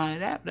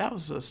 That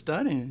was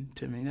stunning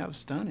to me. That was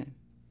stunning.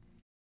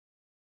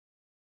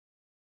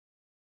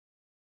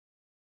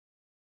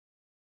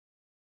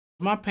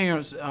 My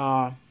parents,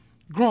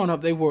 growing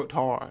up, they worked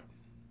hard.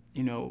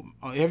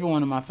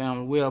 Everyone in my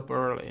family, we're up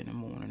early in the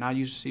morning. I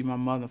used to see my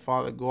mother and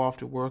father go off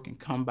to work and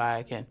come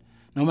back, and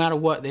no matter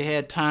what, they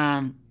had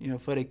time,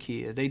 for their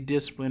kids. They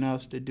disciplined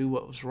us to do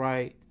what was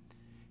right.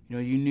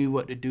 You knew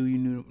what to do. You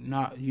knew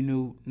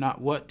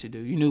not what to do.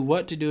 You knew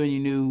what to do, and you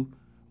knew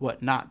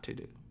what not to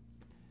do.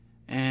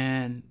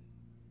 And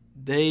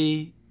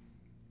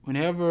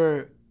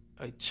whenever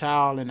a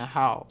child in the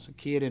house, a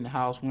kid in the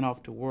house went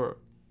off to work,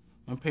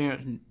 my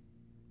parents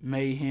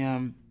made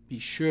him be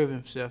sure of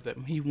himself that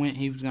when he went,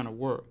 he was going to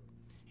work.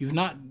 He was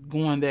not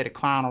going there to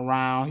clown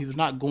around. He was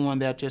not going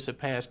there just to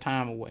pass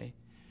time away.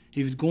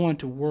 He was going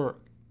to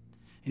work.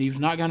 And he was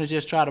not going to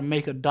just try to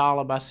make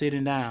 $1 by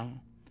sitting down.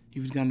 He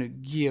was going to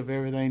give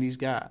everything he's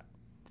got.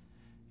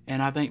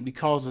 And I think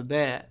because of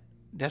that,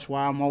 that's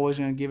why I'm always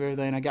going to give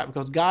everything I got,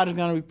 because God is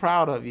going to be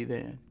proud of you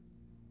then.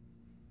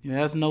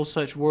 There's no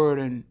such word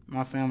in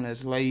my family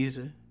as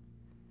lazy.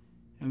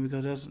 And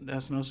because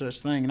that's no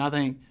such thing. And I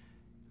think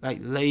like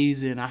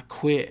lazy and I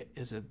quit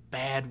is a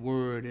bad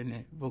word in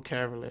the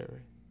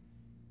vocabulary.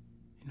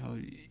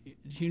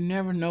 You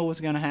never know what's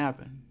going to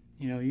happen.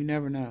 You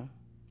never know.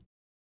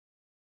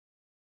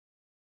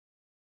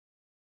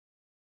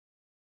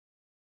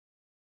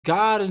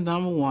 God is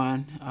number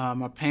one.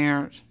 My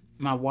parents,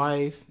 my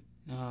wife.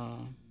 I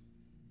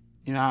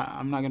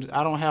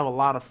don't have a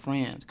lot of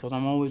friends because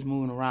I'm always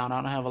moving around.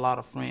 I don't have a lot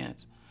of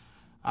friends.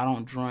 I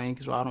don't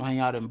drink, so I don't hang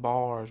out in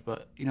bars.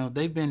 But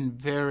they've been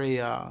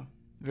very,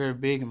 very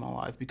big in my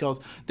life because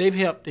they've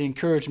helped to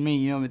encourage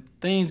me. When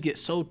things get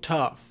so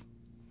tough.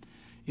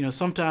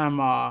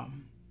 Sometimes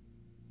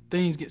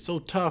things get so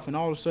tough, and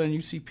all of a sudden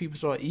you see people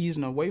start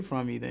easing away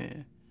from you.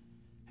 Then,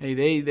 hey,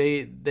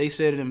 they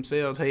say to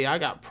themselves, "Hey, I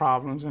got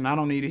problems, and I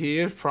don't need to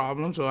hear his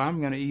problems, so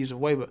I'm gonna ease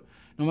away." But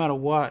no matter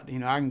what,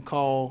 I can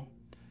call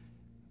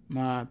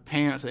my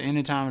parents at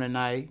any time of the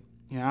night.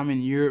 I'm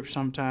in Europe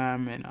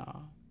sometime, and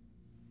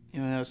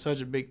there's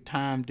such a big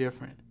time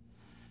difference.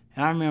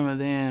 And I remember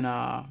then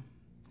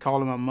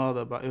calling my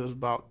mother, but it was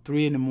about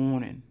 3 in the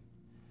morning.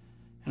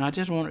 And I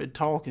just wanted to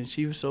talk, and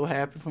she was so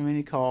happy for me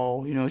to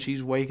call. You know,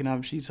 she's waking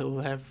up, she's so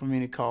happy for me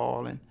to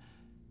call. And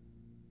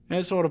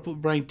that sort of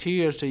bring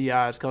tears to your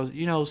eyes, because,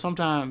 you know,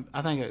 sometimes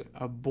I think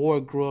a boy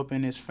grew up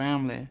in his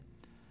family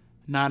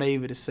not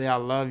able to say I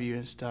love you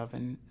and stuff.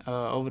 And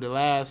over the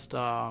last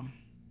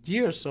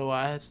year or so,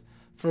 it's the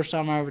first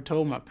time I ever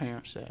told my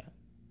parents that.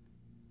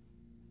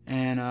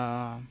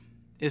 And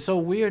it's so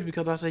weird,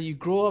 because I say you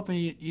grow up and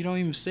you don't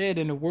even say it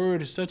in the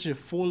word. It's such a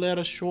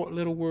 4-letter, short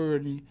little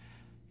word. And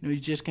you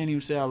just can't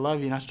even say I love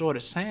you. And I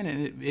started saying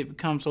it, and it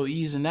becomes so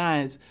easy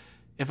now.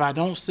 If I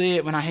don't say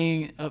it when I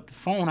hang up the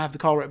phone, I have to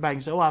call right back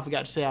and say, oh, I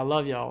forgot to say I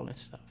love y'all and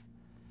stuff.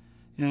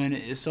 You know, and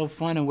it's so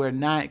funny where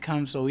now it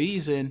comes so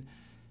easy. And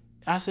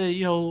I said,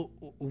 you know,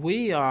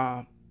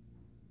 we're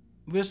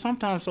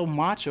sometimes so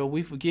macho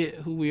we forget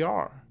who we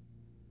are.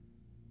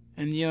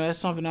 And, you know, that's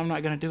something I'm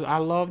not going to do. I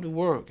love to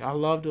work. I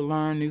love to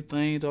learn new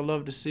things. I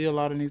love to see a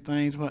lot of new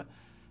things. But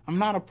I'm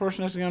not a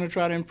person that's going to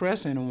try to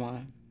impress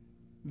anyone,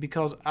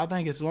 because I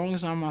think as long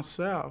as I'm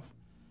myself,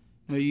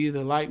 you know, you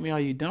either like me or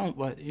you don't.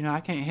 But, you know, I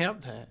can't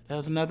help that.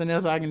 There's nothing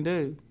else I can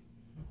do.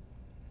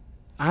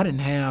 I didn't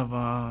have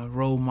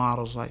role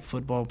models like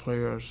football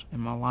players in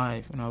my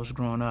life when I was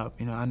growing up.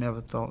 You know, I never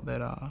thought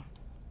that, I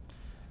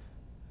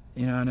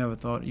never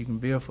thought you can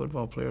be a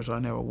football player, so I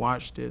never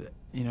watched it,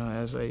 you know,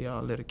 as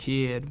a little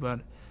kid. But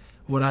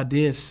what I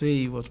did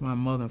see was my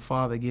mother and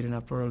father getting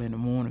up early in the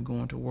morning,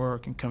 going to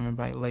work, and coming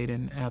back late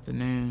in the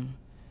afternoon,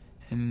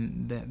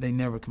 and that they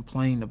never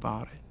complained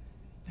about it.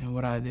 And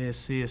what I did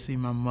see is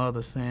my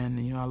mother saying,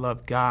 you know, I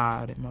love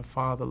God, and my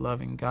father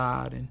loving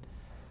God. And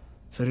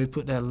so they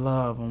put that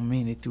love on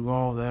me. They threw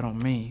all that on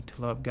me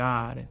to love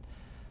God. And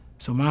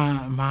so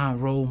my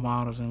role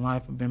models in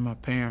life have been my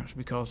parents,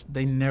 because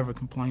they never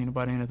complained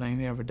about anything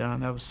they ever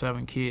done. That was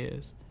 7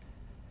 kids.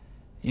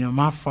 You know,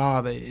 my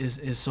father is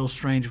so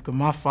strange, because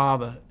my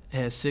father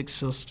had 6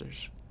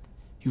 sisters.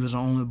 He was the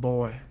only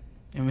boy.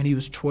 And when he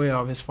was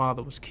 12, his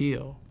father was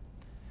killed.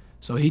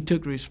 So he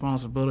took the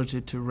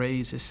responsibility to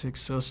raise his 6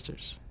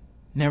 sisters.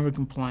 Never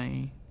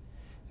complained,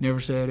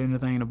 never said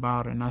anything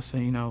about it. And I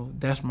say, you know,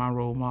 that's my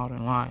role model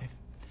in life.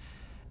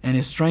 And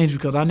it's strange,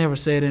 because I never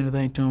said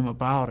anything to him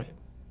about it.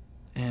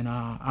 And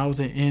I was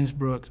in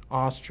Innsbruck,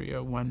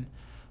 Austria one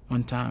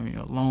time, you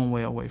know, a long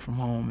way away from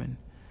home. And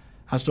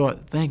I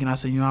started thinking, I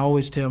said, you know, I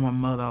always tell my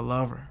mother I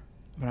love her,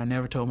 but I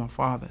never told my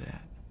father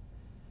that.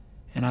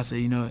 And I said,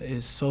 you know,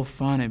 it's so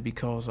funny,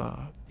 because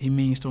he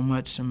means so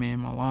much to me in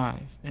my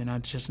life. And I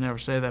just never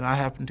said that. I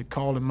happened to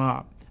call him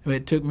up.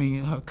 It took me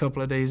a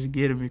couple of days to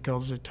get him,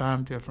 because of the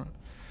time difference.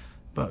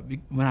 But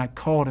when I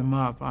called him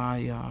up,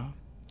 I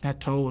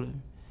told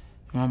him.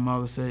 And my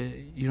mother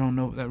said, you don't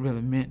know what that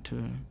really meant to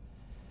him.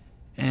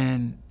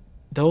 And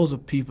those are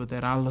people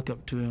that I look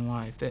up to in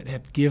life, that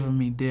have given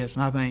me this.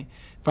 And I think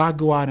if I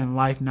go out in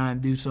life now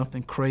and do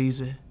something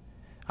crazy,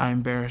 I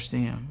embarrass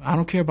them. I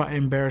don't care about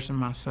embarrassing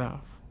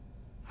myself.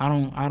 I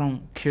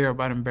don't care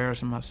about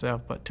embarrassing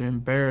myself, but to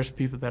embarrass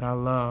people that I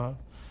love,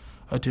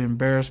 or to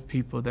embarrass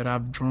people that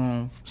I've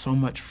drawn so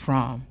much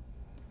from,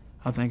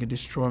 I think it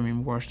destroys me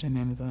worse than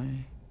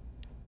anything.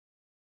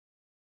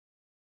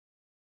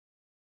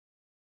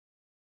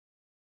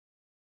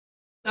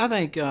 I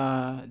think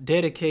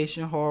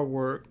dedication, hard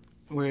work.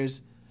 Whereas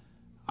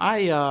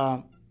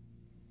I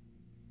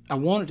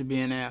wanted to be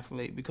an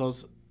athlete,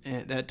 because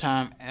at that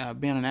time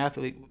being an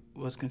athlete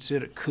was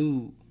considered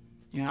cool.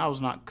 You know, I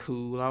was not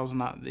cool. I was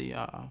not the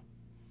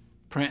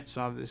prince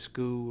of the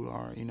school,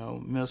 or, you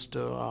know,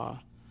 Mr.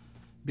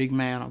 Big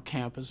man on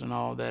campus and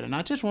all that. And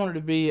I just wanted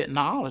to be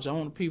acknowledged. I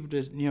wanted people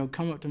to, you know,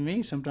 come up to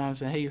me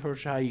sometimes and say, hey,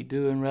 Herschel, how you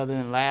doing? Rather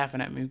than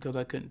laughing at me because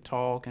I couldn't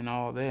talk and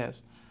all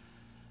this.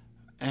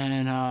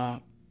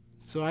 And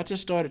so I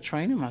just started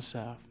training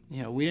myself.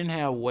 You know, we didn't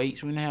have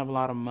weights. We didn't have a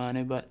lot of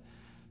money. But,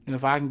 you know,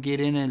 if I can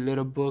get in a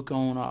little book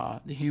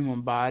on the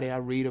human body, I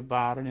read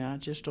about it. And I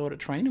just started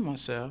training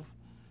myself.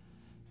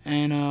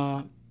 And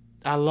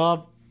I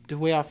loved the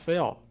way I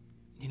felt.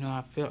 You know,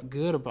 I felt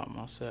good about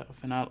myself,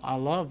 and I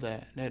love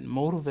that. That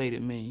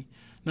motivated me,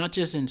 not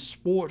just in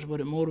sports, but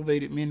it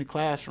motivated me in the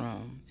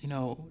classroom. You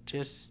know, it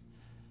just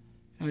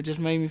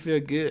made me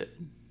feel good.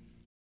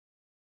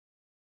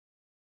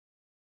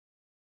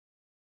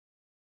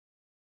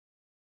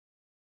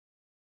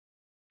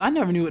 I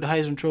never knew what the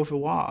Heisman Trophy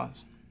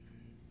was.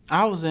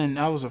 I was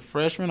a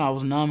freshman. I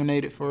was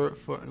nominated for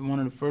one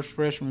of the first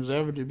freshmen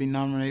ever to be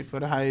nominated for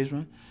the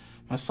Heisman.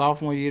 My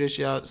sophomore year this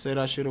year, I said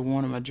I should have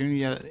won it. My junior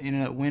year, I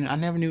ended up winning. I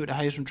never knew what the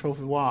Heisman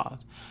Trophy was.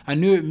 I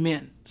knew it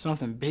meant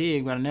something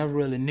big, but I never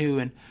really knew.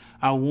 And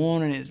I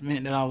won, and it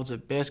meant that I was the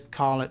best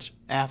college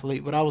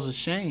athlete. But I was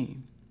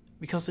ashamed,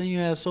 because then, you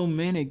know, there's so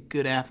many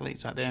good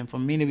athletes out there. And for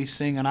me to be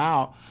singing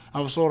out, I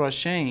was sort of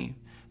ashamed.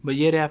 But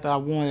yet after I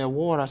won the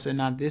award, I said,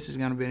 now this is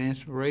going to be an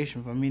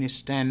inspiration for me to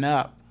stand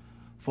up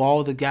for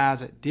all the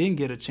guys that didn't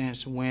get a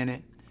chance to win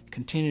it,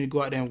 continue to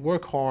go out there and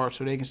work hard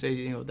so they can say,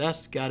 you know,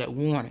 that's the guy that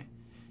won it.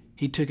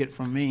 He took it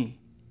from me,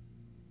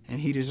 and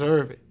he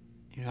deserved it.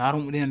 You You know, I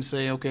don't then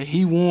say, okay,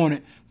 he won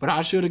it, but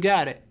I should have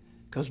got it,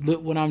 because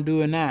look what I'm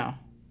doing now.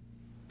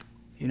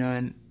 You know,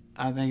 and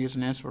I think it's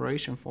an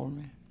inspiration for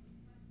me.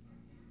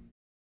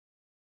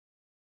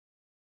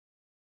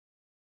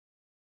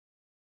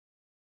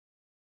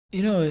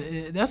 You know,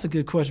 that's a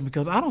good question,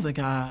 because I don't think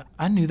I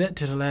knew that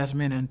till the last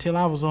minute, until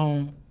I was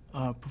on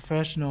a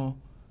professional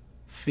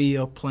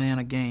field playing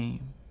a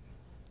game.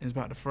 It's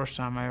about the first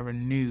time I ever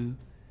knew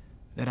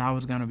that I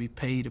was going to be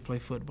paid to play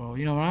football.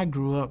 You know, when I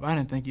grew up, I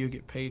didn't think you'd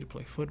get paid to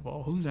play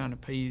football. Who's going to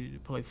pay you to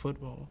play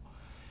football?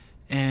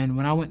 And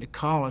when I went to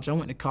college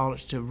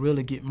to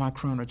really get my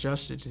criminal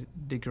justice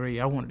degree.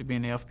 I wanted to be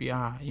in the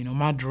FBI. You know,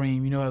 my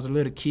dream, you know, as a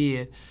little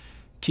kid,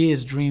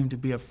 kids dream to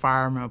be a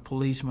fireman or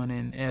policeman,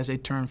 and as they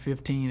turn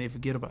 15, they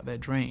forget about that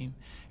dream.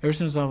 Ever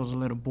since I was a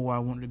little boy, I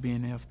wanted to be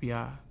in the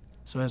FBI.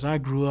 So as I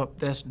grew up,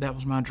 that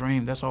was my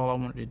dream. That's all I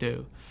wanted to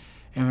do.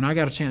 And when I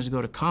got a chance to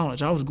go to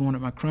college, I was going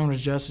at my criminal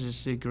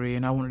justice degree,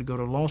 and I wanted to go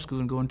to law school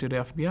and go into the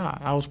FBI.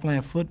 I was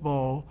playing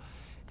football,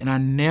 and I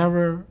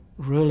never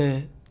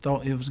really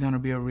thought it was going to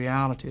be a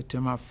reality until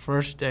my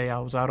first day I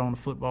was out on the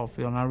football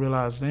field, and I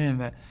realized then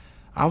that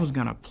I was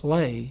going to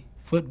play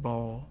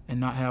football and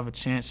not have a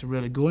chance to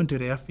really go into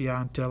the FBI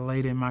until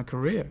later in my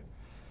career.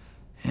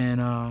 And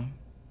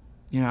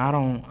you know, I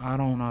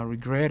don't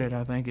regret it.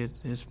 I think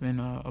it's been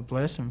a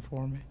blessing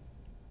for me.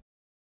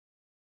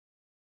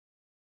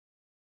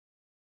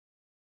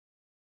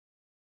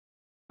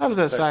 I was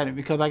excited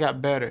because I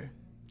got better.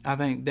 I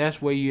think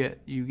that's where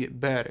you get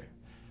better.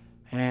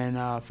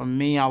 And for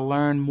me, I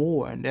learned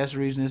more, and that's the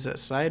reason it's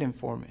exciting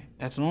for me.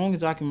 As long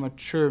as I can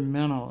mature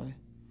mentally,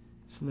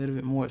 it's a little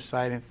bit more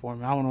exciting for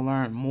me. I want to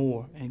learn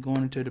more, and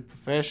going into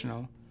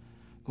professional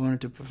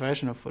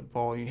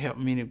football, you help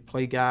me to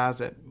play guys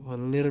that were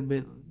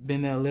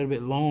been there a little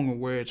bit longer,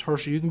 where it's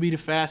Herschel, you can be the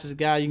fastest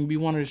guy, you can be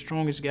one of the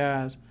strongest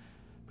guys,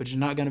 but you're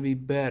not going to be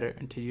better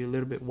until you're a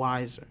little bit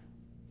wiser.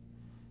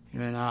 You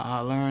know, and I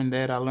learned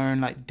that. I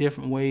learned like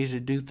different ways to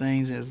do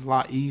things, and it was a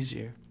lot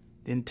easier.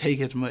 Didn't take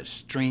as much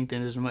strength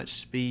and as much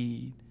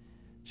speed.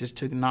 Just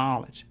took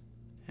knowledge.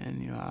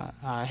 And you know,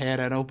 I had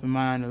that open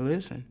mind to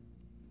listen.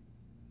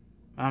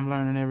 I'm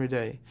learning every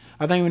day.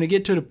 I think when I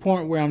get to the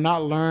point where I'm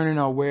not learning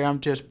or where I'm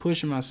just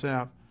pushing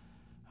myself,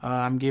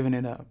 I'm giving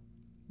it up.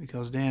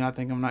 Because then I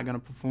think I'm not going to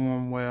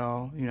perform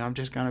well. You know, I'm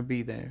just going to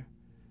be there.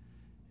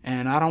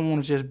 And I don't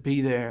want to just be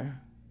there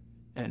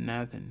at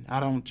nothing. I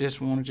don't just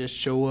want to just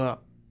show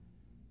up.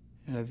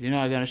 If you're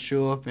not going to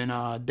show up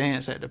and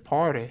dance at the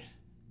party,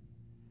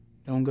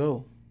 don't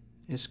go.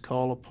 It's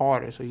called a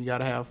party, so you got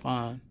to have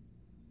fun.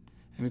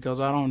 And because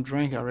I don't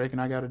drink, I reckon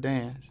I got to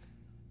dance.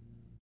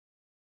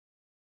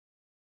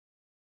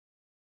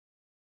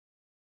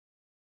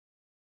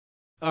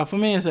 For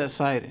me, it's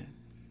exciting.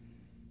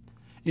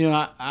 You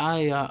know,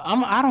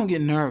 I don't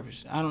get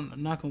nervous. I don't,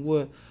 knock on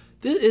wood.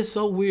 This is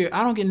so weird.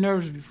 I don't get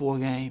nervous before a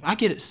game. I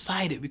get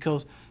excited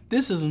because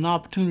this is an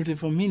opportunity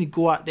for me to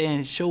go out there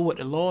and show what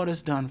the Lord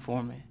has done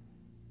for me.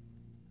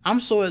 I'm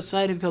so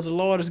excited because the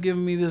Lord has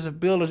given me this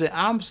ability.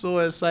 I'm so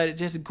excited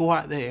just to go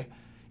out there,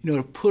 you know,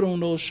 to put on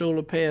those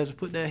shoulder pads, to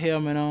put that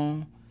helmet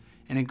on,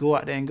 and then go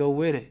out there and go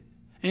with it.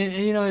 And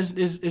you know,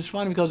 it's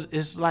funny because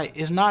it's like,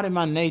 it's not in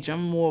my nature.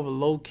 I'm more of a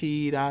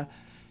low-keyed,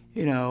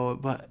 you know,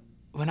 but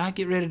when I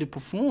get ready to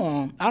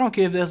perform, I don't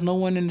care if there's no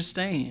one in the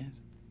stands.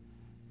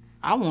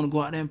 I want to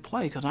go out there and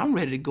play because I'm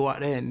ready to go out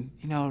there and,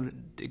 you know,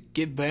 to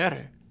get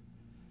better.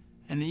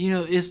 And, you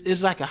know,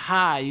 it's like a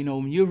high, you know,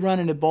 when you're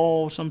running the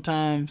ball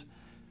sometimes,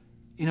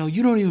 you know,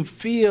 you don't even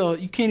feel,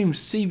 you can't even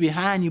see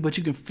behind you, but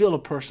you can feel a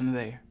person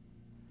there.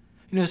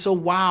 You know, it's so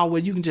wild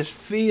where you can just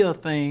feel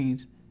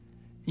things,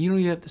 and you don't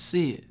even have to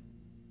see it.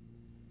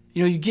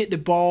 You know, you get the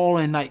ball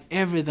and like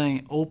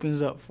everything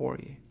opens up for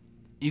you.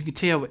 You can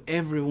tell where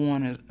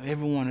everyone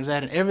is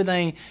at, and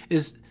everything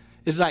is,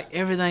 it's like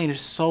everything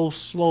is so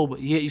slow,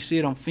 but yet you see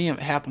it on film,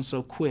 it happens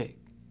so quick.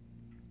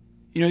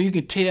 You know, you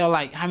can tell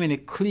like how many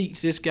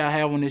cleats this guy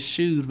have on his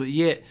shoes, but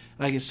yet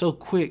like it's so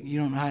quick, you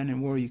don't know how in the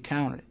world you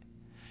count it.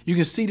 You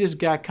can see this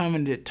guy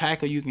coming to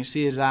tackle, you can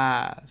see his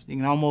eyes. You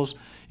can almost,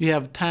 you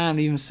have time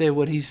to even say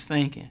what he's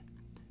thinking.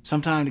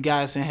 Sometimes the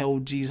guy is saying, hey, oh,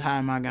 geez, how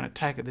am I going to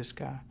tackle this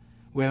guy?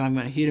 Whether I'm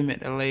going to hit him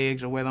at the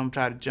legs or whether I'm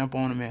trying to jump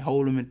on him and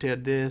hold him until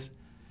this.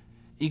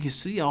 You can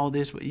see all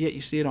this, but yet you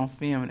see it on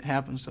film and it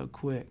happens so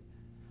quick.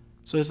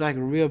 So it's like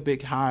a real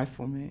big high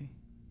for me.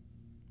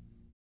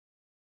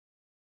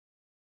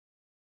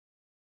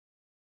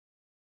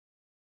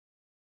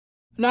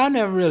 No, I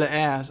never really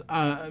asked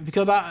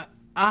because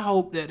I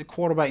hope that the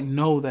quarterback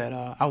know that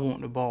I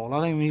want the ball. I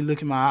think when he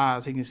look in my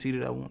eyes, he can see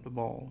that I want the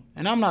ball.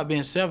 And I'm not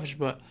being selfish,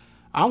 but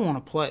I want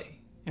to play.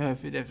 You know,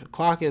 if the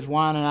clock is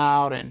winding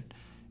out and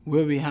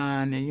we're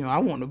behind, and you know, I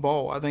want the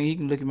ball. I think he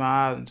can look in my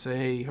eyes and say,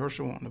 "Hey,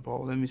 Herschel want the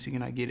ball. Let me see,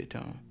 can I get it to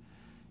him?"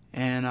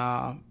 And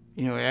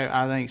you know,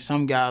 I think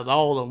some guys,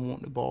 all of them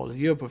want the ball. If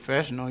you're a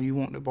professional, you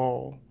want the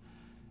ball.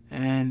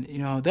 And you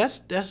know, that's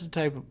the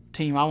type of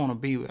team I want to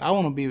be with. I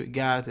want to be with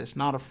guys that's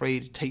not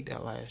afraid to take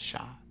that last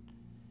shot.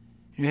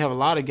 You have a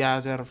lot of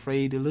guys that are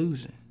afraid of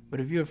losing. But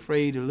if you're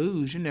afraid to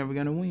lose, you're never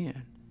going to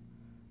win.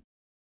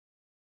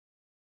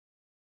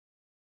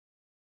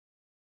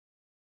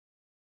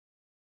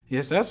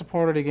 Yes, that's a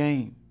part of the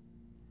game.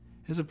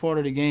 It's a part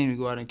of the game to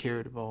go out and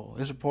carry the ball.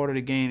 It's a part of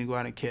the game to go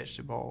out and catch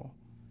the ball.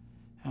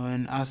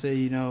 And I say,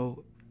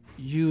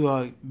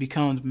 you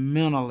becomes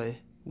mentally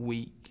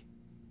weak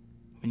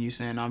when you're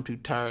saying, I'm too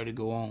tired to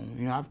go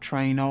on. I've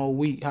trained all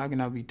week. How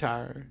can I be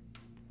tired?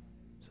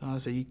 So I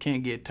say, you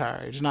can't get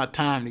tired. It's not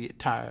time to get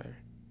tired.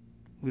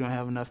 We don't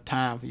have enough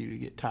time for you to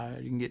get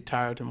tired. You can get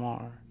tired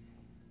tomorrow.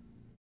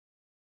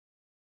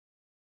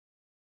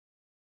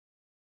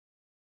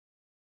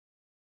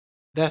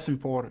 That's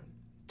important.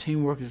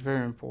 Teamwork is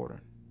very important.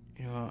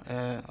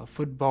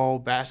 Football,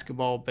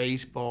 basketball,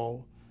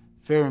 baseball,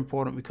 very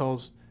important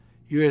because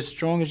you're as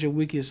strong as your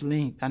weakest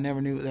link. I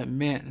never knew what that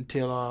meant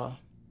until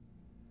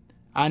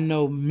I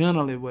know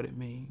mentally what it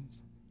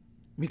means.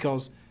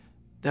 Because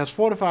there's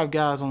 45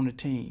 guys on the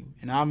team,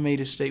 and I made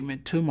a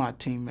statement to my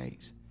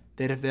teammates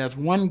that if there's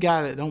one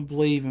guy that don't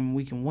believe in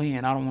we can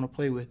win, I don't want to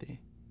play with him.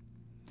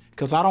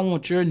 Because I don't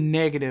want your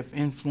negative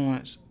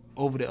influence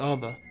over the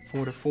other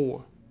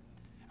 44.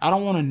 I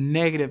don't want a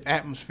negative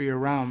atmosphere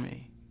around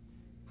me.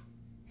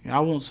 I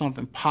want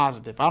something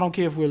positive. I don't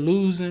care if we're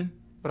losing,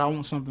 but I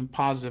want something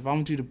positive. I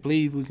want you to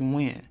believe we can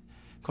win.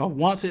 Because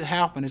once it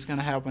happens, it's going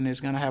to happen. It's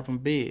going to happen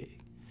big.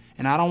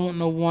 And I don't want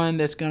no one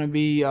that's going to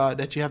be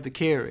that you have to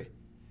carry.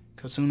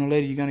 Because sooner or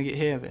later, you're going to get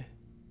heavy.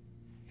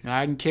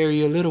 I can carry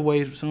you a little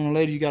ways, but sooner or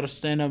later, you got to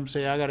stand up and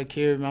say, I got to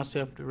carry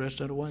myself the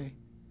rest of the way.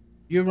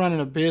 You're running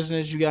a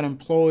business, you got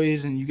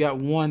employees, and you got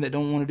one that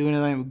don't want to do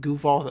anything but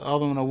goof off the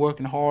other one are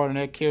working hard and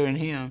they're carrying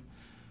him.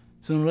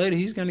 Sooner or later,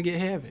 he's going to get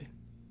heavy.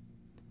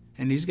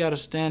 And he's got to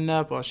stand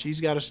up or she's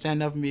got to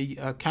stand up and be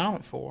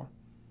accounted for.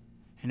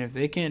 And if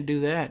they can't do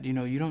that, you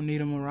don't need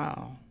them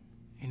around.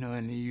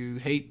 And you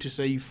hate to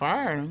say you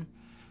fired them,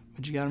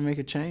 but you got to make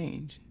a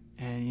change.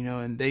 And,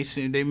 and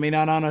they may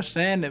not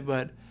understand it,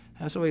 but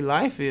that's the way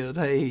life is.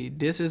 Hey,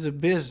 this is a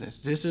business.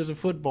 This is a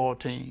football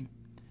team.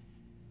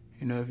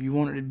 If you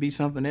want it to be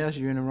something else,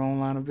 you're in the wrong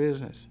line of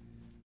business.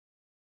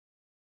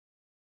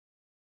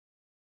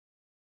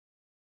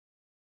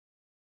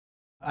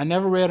 I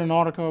never read an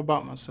article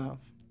about myself.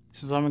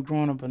 Since I've been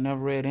growing up, I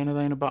never read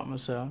anything about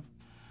myself.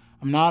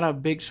 I'm not a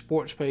big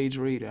sports page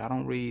reader. I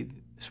don't read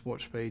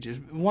sports pages.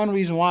 One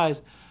reason why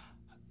is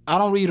I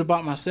don't read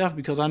about myself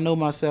because I know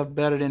myself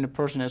better than the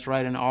person that's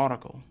writing the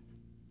article.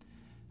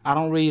 I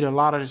don't read a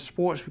lot of the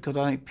sports because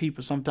I think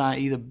people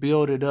sometimes either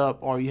build it up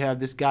or you have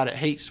this guy that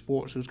hates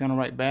sports who's going to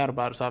write bad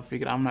about it, so I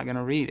figured I'm not going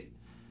to read it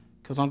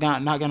because I'm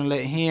not going to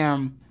let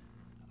him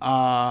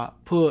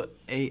put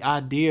an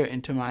idea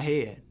into my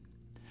head.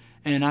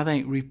 And I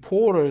think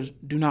reporters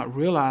do not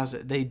realize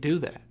that they do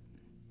that.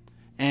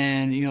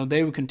 And,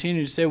 they would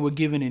continue to say we're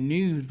giving the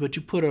news, but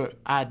you put an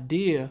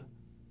idea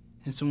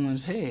in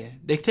someone's head.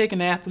 They take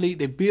an athlete,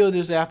 they build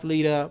this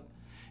athlete up,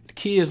 the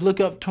kids look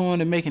up to him,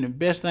 they're making the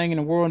best thing in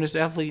the world, and this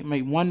athlete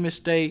make one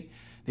mistake,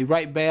 they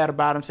write bad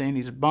about him, saying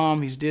he's a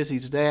bum, he's this,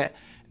 he's that.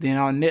 Then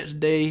on the next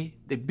day,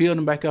 they build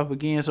him back up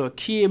again. So a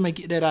kid may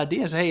get that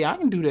idea and say, hey, I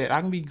can do that. I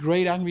can be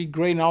great,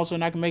 and all of a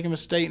sudden I can make a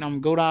mistake, and I'm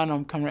going to go down and I'm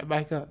going to come right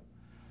back up.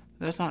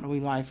 That's not the way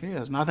life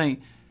is. And I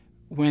think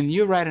when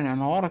you're writing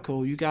an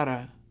article,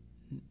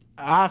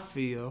 I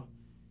feel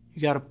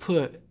you got to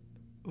put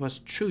what's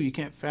true. You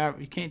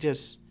can't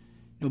just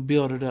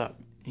build it up.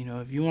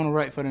 If you want to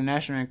write for the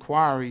National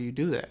Enquirer, you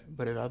do that.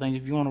 But I think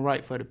if you want to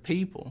write for the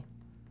people,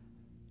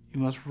 you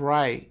must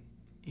write,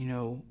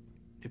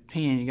 the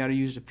pen. You got to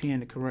use the pen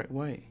the correct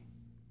way.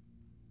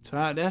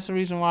 So that's the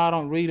reason why I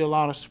don't read a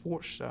lot of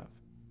sports stuff.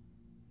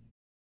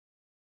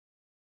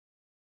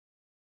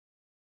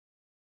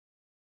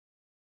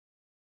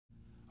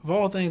 Of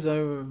all things I've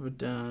ever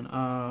done,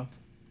 I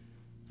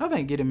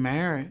think getting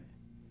married.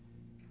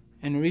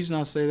 And the reason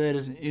I say that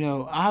is,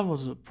 I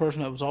was a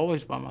person that was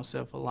always by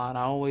myself a lot.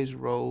 I always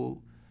rode,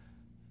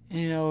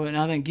 and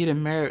I think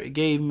getting married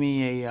gave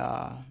me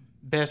a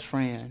best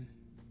friend,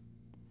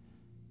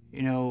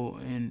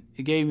 and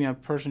it gave me a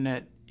person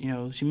that,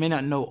 she may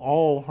not know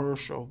all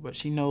Herschel, but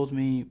she knows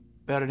me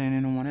better than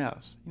anyone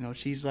else.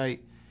 She's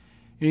like,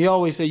 you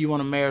always say you want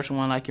to marry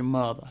someone like your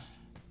mother.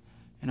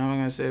 And I'm not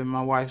going to say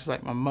my wife's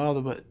like my mother,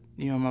 but,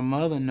 my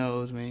mother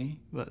knows me.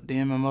 But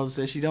then my mother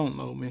says she don't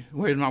know me.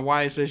 Whereas my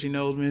wife says she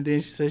knows me, and then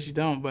she says she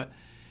don't. But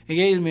it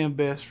gave me a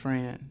best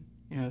friend,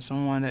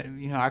 someone that,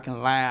 I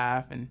can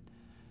laugh and,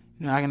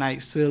 I can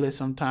act silly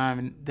sometimes,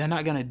 and they're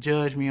not going to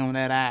judge me on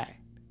that act.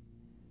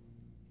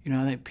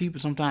 I think people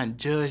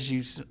sometimes judge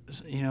you,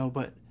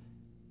 but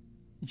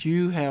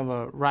you have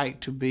a right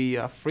to be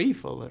free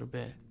for a little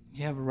bit.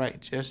 You have a right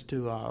just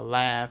to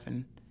laugh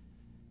and,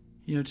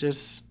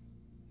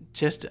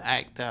 just to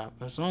act up,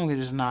 as long as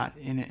it's not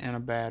in a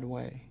bad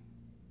way.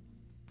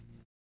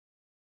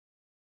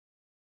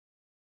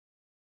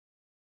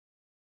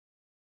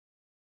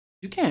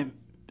 You can't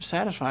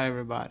satisfy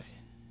everybody.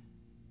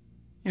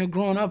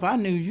 Growing up, I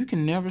knew you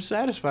can never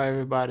satisfy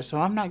everybody,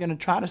 so I'm not going to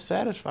try to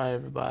satisfy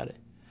everybody.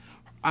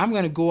 I'm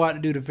going to go out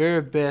and do the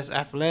very best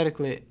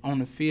athletically on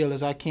the field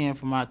as I can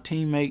for my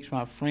teammates,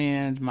 my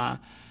friends,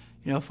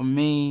 for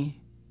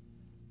me.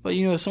 But,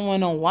 if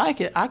someone don't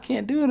like it, I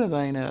can't do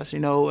anything else,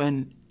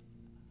 and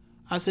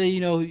I say,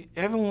 you know,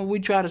 everyone, we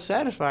try to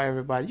satisfy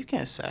everybody. You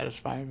can't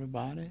satisfy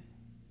everybody.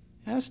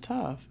 That's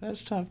tough.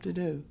 That's tough to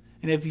do.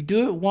 And if you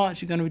do it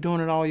once, you're going to be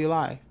doing it all your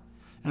life.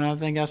 And I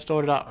think I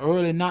started out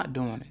early not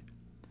doing it.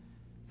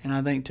 And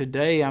I think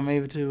today I'm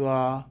able to,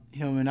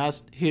 you know, when I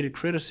hear the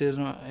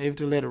criticism, I'm able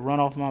to let it run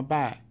off my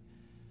back.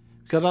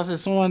 Because I said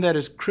someone that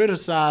is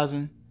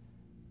criticizing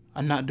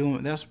are not doing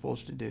what they're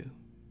supposed to do.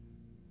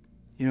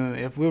 You know,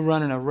 if we're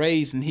running a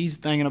race and he's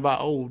thinking about,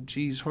 oh,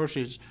 geez,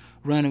 Herschel's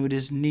running with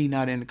his knee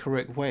not in the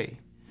correct way,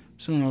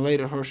 sooner or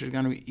later Herschel's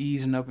going to be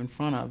easing up in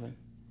front of him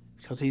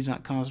because he's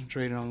not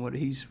concentrating on what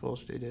he's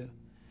supposed to do.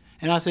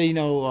 And I say, you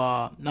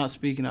know, not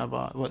speaking of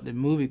what the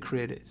movie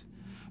critics,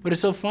 but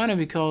it's so funny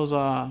because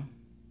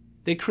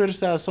they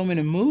criticize so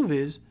many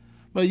movies,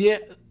 but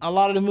yet a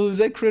lot of the movies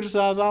they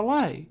criticize I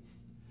like.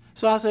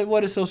 So I said,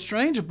 what is so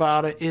strange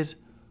about it is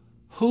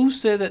who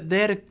said that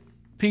they're the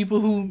people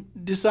who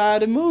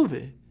decide the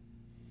movie?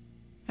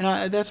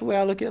 And that's the way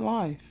I look at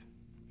life.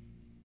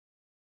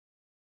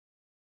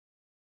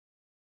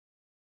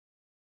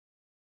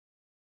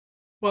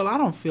 Well, I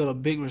don't feel a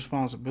big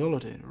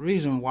responsibility. The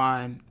reason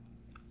why,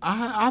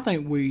 I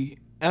think we,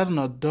 as an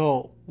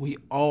adult, we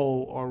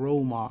all are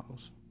role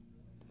models.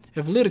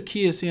 If a little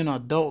kid see an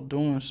adult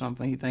doing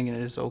something, he thinking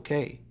that it's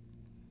okay.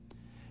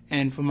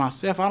 And for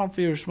myself, I don't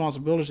feel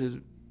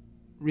responsibility.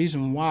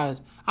 Reason why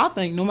is I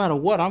think no matter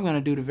what, I'm going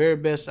to do the very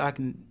best I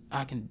can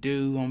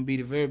do. I'm going to be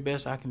the very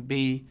best I can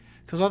be.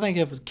 Because I think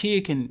if a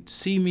kid can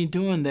see me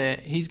doing that,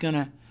 he's going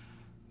to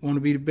want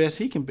to be the best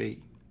he can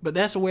be. But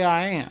that's the way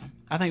I am.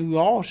 I think we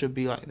all should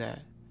be like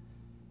that.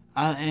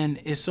 And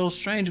it's so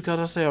strange because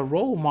I say a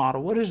role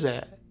model. What is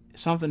that?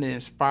 Something to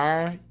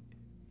inspire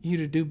you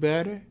to do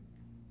better?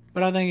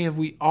 But I think if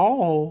we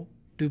all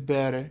do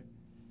better,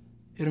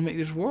 it'll make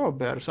this world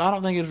better. So I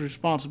don't think it's a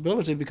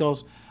responsibility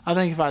because I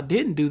think if I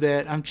didn't do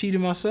that, I'm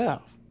cheating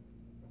myself.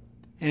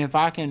 And if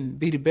I can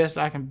be the best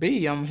I can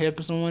be, I'm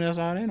helping someone else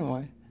out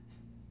anyway.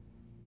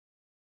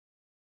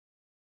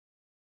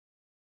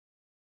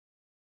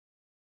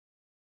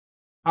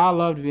 I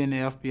love to be in the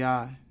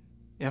FBI.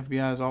 FBI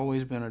has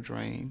always been a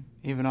dream.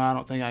 Even though I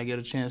don't think I get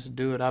a chance to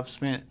do it, I've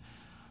spent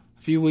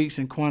a few weeks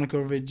in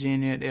Quantico,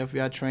 Virginia at the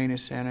FBI Training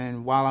Center,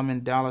 and while I'm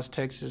in Dallas,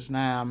 Texas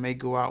now, I may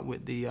go out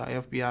with the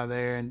FBI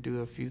there and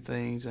do a few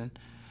things, and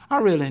I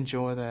really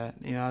enjoy that.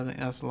 You know, I think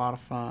that's a lot of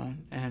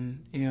fun,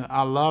 and you know,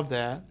 I love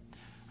that.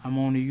 I'm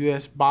on the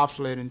U.S.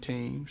 bobsledding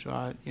team, so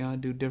I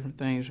do different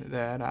things with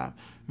that. I'm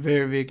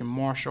very big in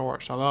martial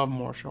arts. I love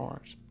martial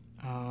arts.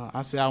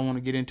 I say I want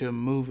to get into a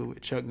movie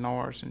with Chuck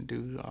Norris and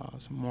do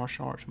some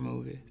martial arts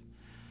movies,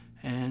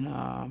 and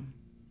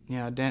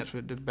I dance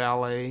with the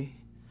ballet.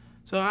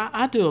 So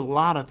I do a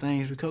lot of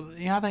things because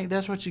I think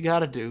that's what you got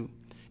to do.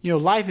 You know,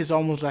 life is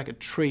almost like a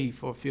tree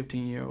for a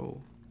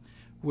 15-year-old,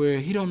 where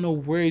he don't know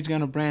where he's going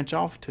to branch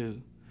off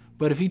to.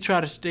 But if he try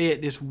to stay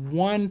at this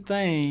one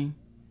thing,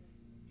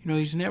 you know,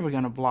 he's never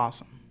going to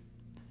blossom.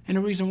 And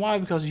the reason why,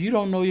 because you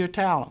don't know your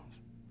talents.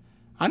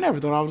 I never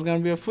thought I was going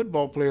to be a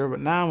football player, but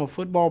now I'm a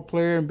football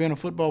player, and being a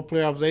football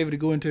player, I was able to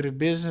go into the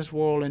business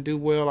world and do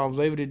well. I was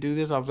able to do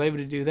this. I was able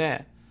to do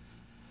that.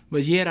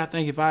 But yet I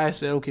think if I had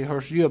said, okay,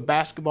 Herschel, you're a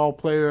basketball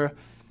player,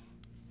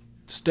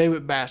 stay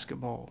with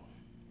basketball.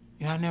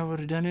 I never would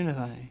have done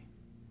anything.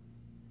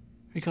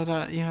 Because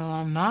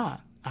I'm not.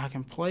 I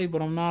can play,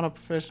 but I'm not a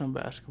professional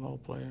basketball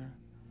player.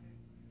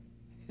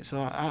 So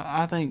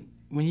I think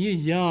when you're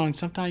young,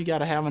 sometimes you got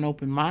to have an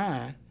open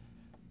mind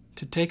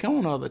to take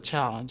on other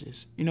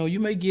challenges. You know,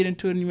 you may get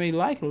into it and you may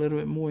like it a little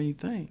bit more than you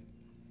think.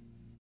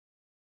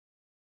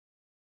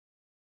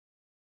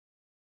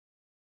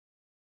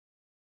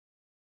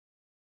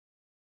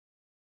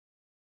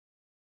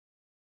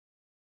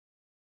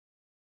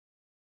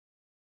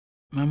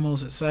 My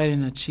most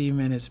exciting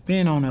achievement is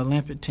being on the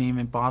Olympic team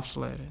in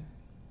bobsledding.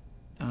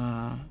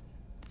 And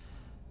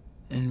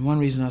one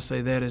reason I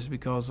say that is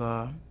because,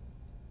 there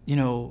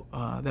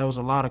was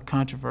a lot of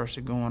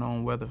controversy going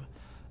on whether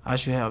I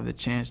should have the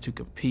chance to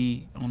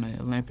compete on the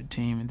Olympic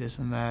team and this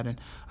and that.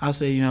 And I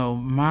say,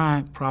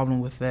 my problem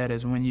with that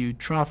is when you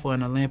try for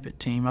an Olympic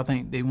team, I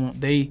think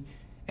they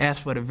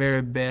ask for the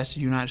very best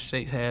the United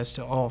States has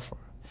to offer.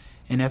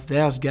 And if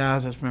there's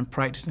guys that's been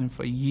practicing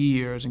for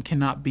years and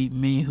cannot beat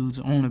me, who's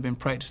only been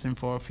practicing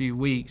for a few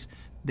weeks,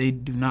 they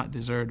do not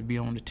deserve to be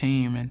on the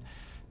team. And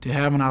to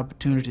have an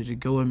opportunity to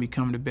go and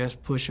become the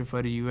best pusher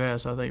for the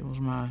U.S., I think was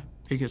my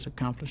biggest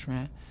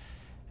accomplishment.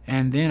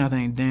 And then I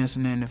think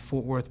dancing in the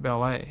Fort Worth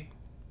Ballet.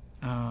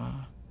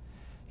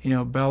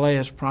 Ballet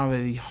is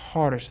probably the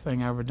hardest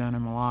thing I've ever done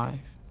in my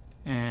life.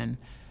 And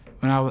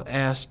when I was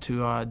asked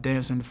to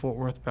dance in the Fort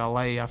Worth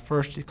Ballet, I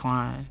first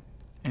declined.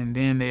 And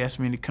then they asked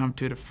me to come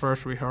to the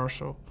first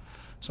rehearsal.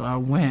 So I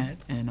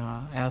went, and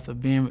after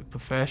being with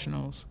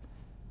professionals,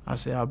 I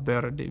said I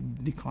better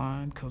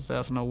decline because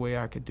there's no way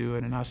I could do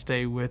it. And I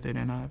stayed with it,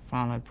 and I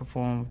finally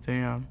performed with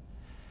them.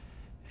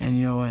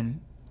 And,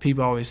 and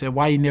people always say,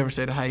 why you never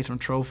said the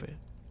Heisman Trophy?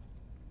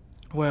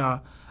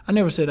 Well, I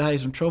never said the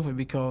Heisman Trophy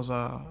because,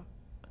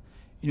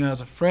 You know,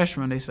 as a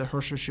freshman, they said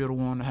Herschel should have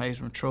won the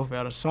Heisman Trophy.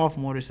 As a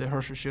sophomore, they said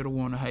Herschel should have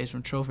won the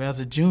Heisman Trophy. As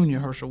a junior,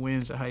 Herschel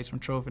wins the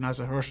Heisman Trophy. And I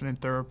said Herschel in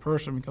third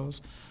person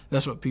because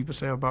that's what people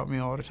say about me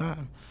all the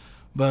time.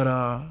 But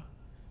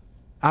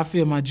I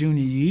feel my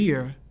junior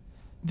year,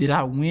 did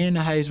I win the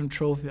Heisman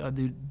Trophy, or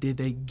did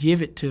they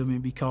give it to me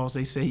because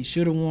they say he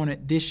should have won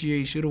it this year,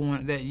 he should have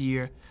won it that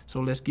year,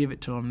 so let's give it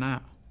to him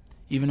now.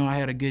 Even though I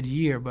had a good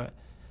year, but,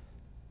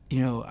 you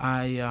know,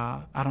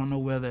 I don't know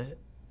whether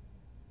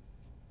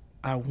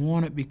I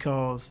won it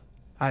because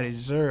I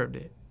deserved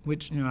it,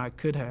 which, you know, I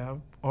could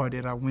have, or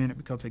did I win it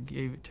because they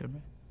gave it to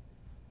me?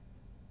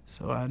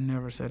 So I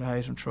never said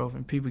Heisman Trophy,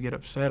 and people get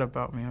upset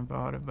about me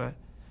about it, but,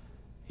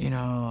 you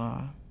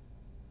know,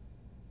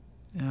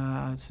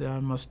 I'd say I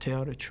must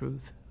tell the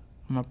truth.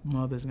 My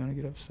mother's going to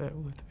get upset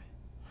with me.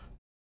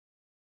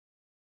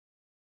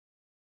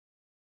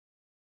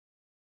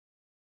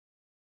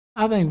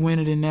 I think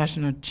winning the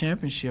national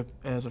championship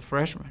as a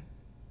freshman.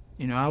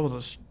 You know, I was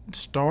a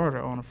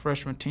starter on a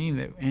freshman team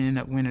that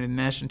ended up winning the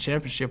national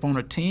championship on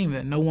a team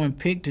that no one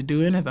picked to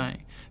do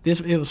anything.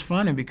 It was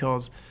funny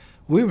because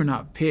we were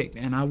not picked,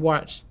 and I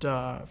watched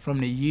from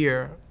the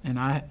year, and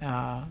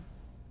I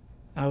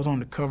was on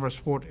the cover of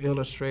Sport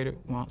Illustrated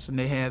once, and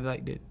they had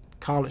like the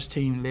college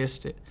team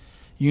listed.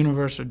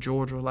 University of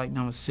Georgia was like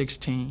number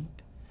 16.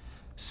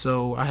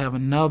 So I have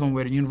another one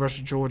where the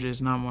University of Georgia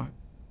is number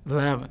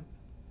 11.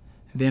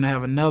 Then I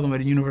have another one where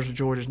the University of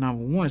Georgia is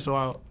number 1.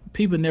 So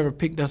people never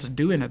picked us to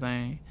do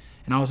anything.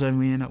 And all of a sudden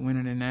we ended up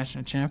winning the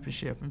national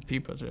championship, and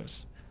people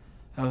just,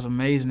 that was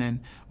amazing.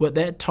 And what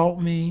that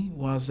taught me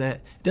was that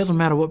it doesn't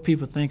matter what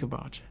people think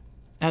about you.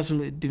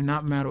 Absolutely do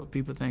not matter what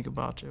people think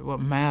about you.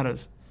 What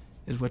matters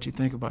is what you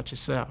think about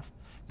yourself.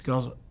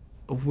 Because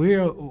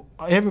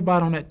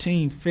everybody on that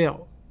team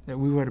felt that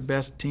we were the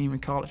best team in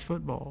college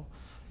football.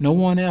 No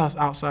one else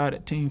outside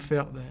that team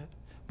felt that,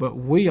 but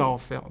we all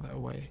felt that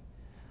way.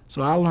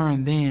 So I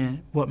learned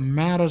then what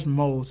matters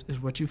most is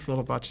what you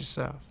feel about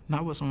yourself,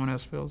 not what someone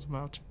else feels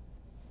about you.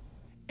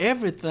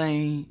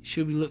 Everything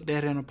should be looked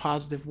at in a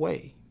positive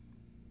way.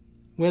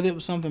 Whether it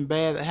was something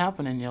bad that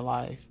happened in your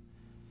life,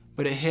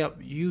 but it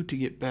helped you to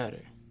get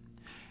better.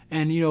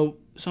 And you know,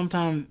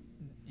 sometimes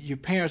your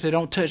parents say,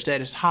 don't touch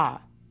that, it's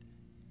hot.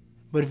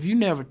 But if you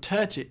never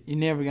touch it, you're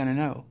never gonna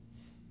know.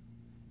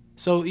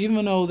 So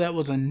even though that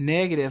was a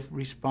negative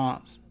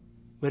response,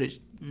 but it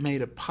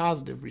made a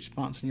positive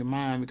response in your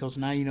mind because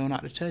now you know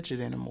not to touch it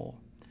anymore.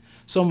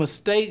 So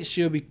mistakes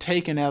should be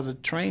taken as a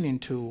training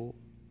tool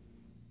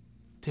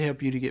to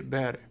help you to get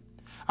better.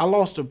 I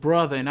lost a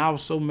brother, and I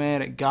was so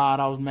mad at God,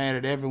 I was mad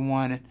at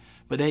everyone,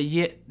 but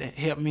that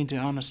helped me to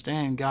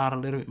understand God a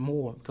little bit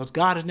more, because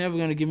God is never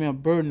gonna give me a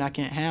burden I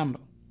can't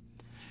handle.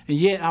 And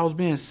yet I was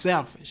being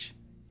selfish.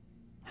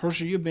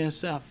 Herschel, you're being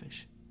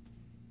selfish.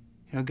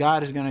 You know,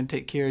 God is going to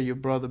take care of your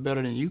brother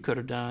better than you could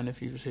have done if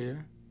he was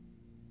here.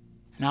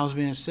 And I was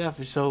being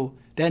selfish. So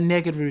that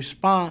negative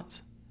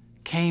response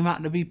came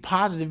out to be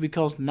positive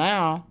because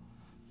now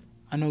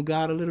I know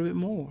God a little bit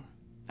more.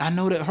 I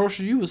know that,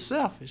 Herschel, you was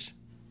selfish.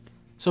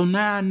 So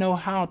now I know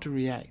how to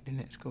react the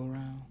next go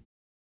around.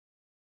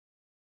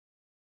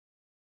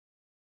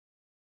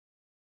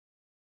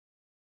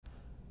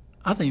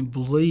 I think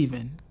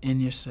believing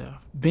in yourself,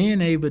 being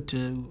able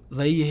to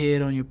lay your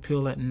head on your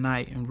pillow at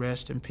night and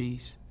rest in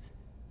peace,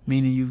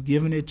 meaning you've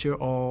given it your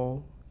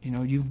all, you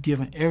know, you've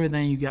given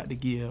everything you got to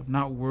give,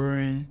 not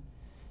worrying.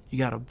 You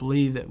got to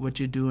believe that what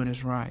you're doing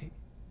is right.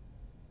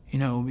 You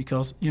know,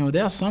 because, you know,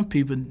 there are some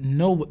people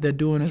know what they're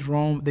doing is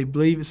wrong, but they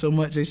believe it so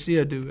much they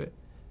still do it.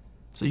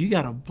 So you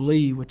got to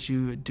believe what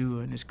you're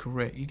doing is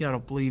correct. You got to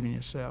believe in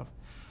yourself.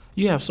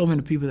 You have so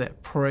many people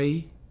that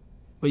pray,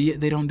 but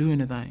yet they don't do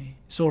anything.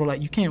 Sort of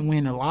like you can't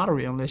win the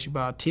lottery unless you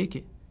buy a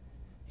ticket.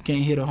 You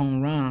can't hit a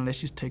home run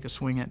unless you take a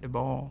swing at the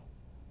ball.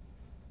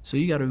 So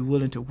you got to be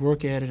willing to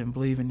work at it and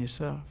believe in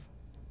yourself.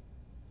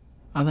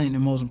 I think the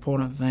most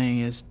important thing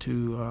is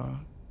to,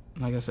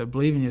 like I said,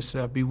 believe in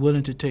yourself, be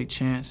willing to take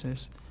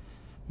chances,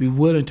 be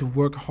willing to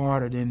work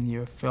harder than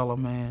your fellow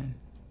man.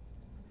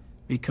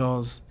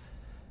 Because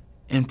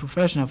in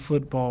professional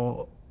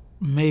football,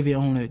 maybe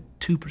only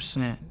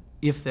 2%,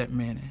 if that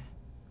many,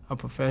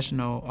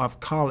 of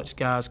college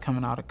guys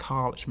coming out of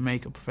college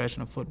make a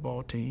professional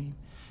football team,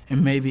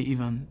 and maybe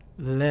even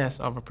less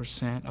of a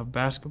percent of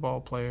basketball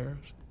players.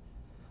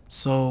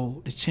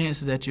 So the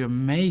chances that you'll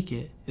make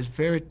it is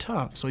very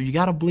tough. So you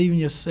got to believe in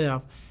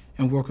yourself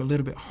and work a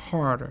little bit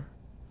harder,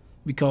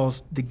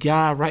 because the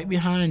guy right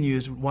behind you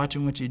is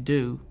watching what you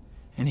do,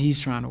 and he's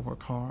trying to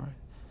work hard.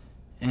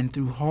 And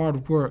through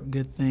hard work,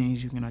 good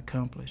things you can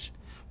accomplish.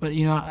 But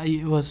you know,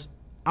 I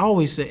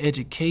always say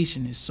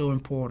education is so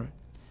important,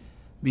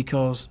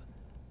 because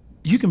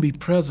you can be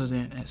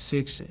president at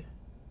 60.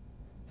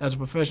 As a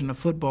professional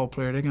football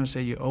player, they're going to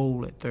say you're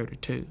old at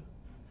 32.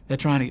 They're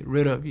trying to get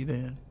rid of you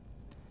then.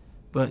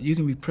 But you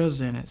can be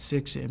president at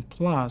 60. And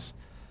plus,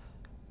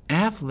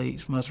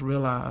 athletes must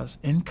realize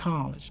in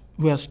college,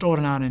 well,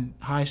 starting out in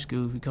high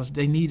school, because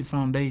they need a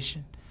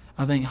foundation.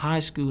 I think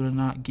high school are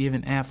not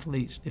giving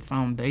athletes the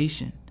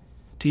foundation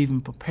to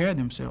even prepare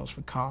themselves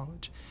for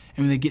college.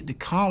 And when they get to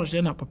college,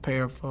 they're not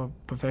prepared for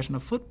professional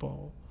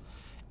football.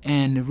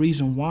 And the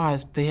reason why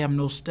is they have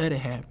no study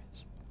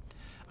habits.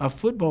 A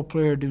football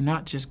player do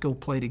not just go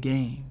play the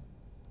game.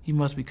 He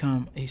must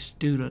become a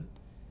student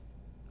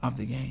of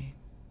the game.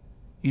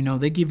 You know,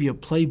 they give you a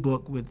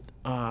playbook with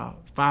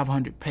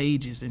 500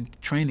 pages in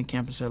training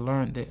camp and say,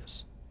 learn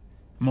this.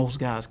 Most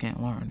guys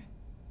can't learn it.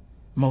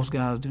 Most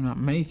guys do not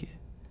make it.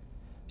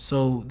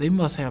 So they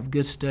must have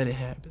good study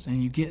habits,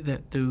 and you get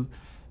that through,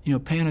 you know,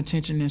 paying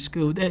attention in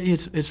school.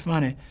 It's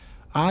funny.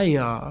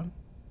 I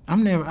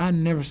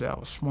never said I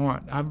was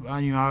smart. I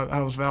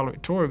was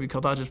valedictorian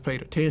because I just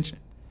paid attention.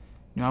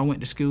 You know, I went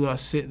to school, I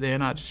sit there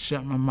and I just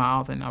shut my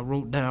mouth and I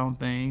wrote down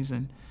things,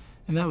 and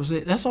that was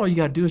it. That's all you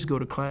got to do is go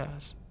to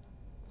class.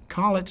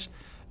 College,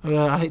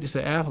 I hate to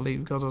say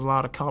athlete because a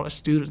lot of college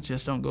students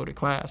just don't go to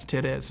class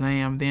till the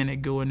exam, then they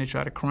go and they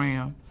try to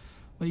cram.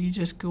 But you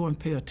just go and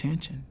pay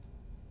attention.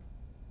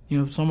 You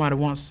know, somebody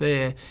once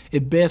said,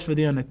 it's best for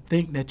them to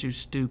think that you're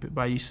stupid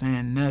by you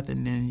saying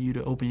nothing than you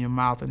to open your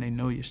mouth and they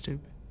know you're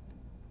stupid.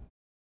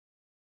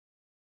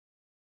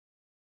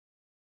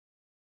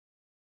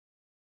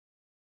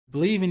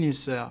 Believe in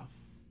yourself.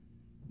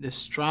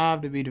 Just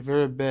strive to be the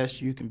very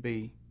best you can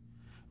be.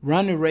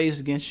 Run the race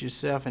against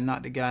yourself and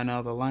not the guy in the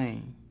other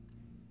lane.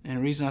 And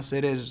the reason I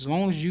say that is as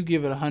long as you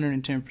give it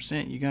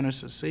 110%, you're going to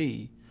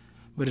succeed.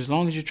 But as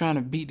long as you're trying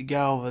to beat the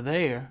guy over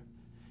there,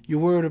 you're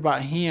worried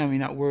about him, you're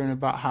not worrying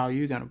about how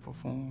you're going to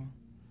perform.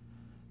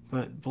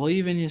 But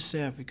believe in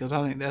yourself, because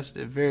I think that's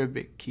the very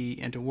big key,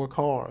 and to work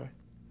hard.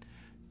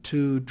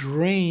 To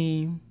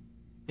dream,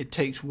 it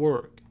takes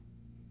work.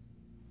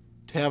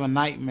 To have a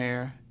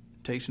nightmare,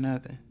 it takes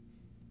nothing.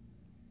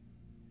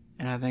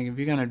 And I think if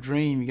you're going to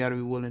dream, you got to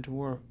be willing to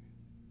work,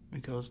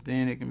 because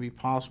then it can be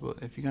possible.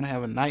 If you're going to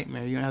have a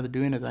nightmare, you don't have to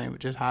do anything but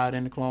just hide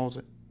in the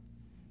closet.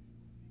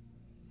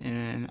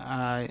 And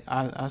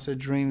I said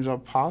dreams are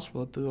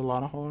possible through a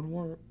lot of hard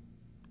work.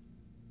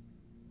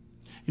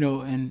 You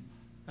know, and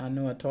I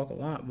know I talk a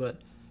lot, but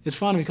it's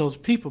funny because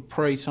people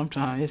pray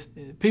sometimes.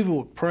 People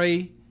will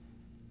pray,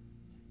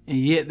 and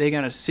yet they're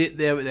going to sit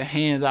there with their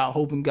hands out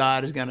hoping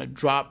God is going to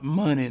drop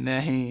money in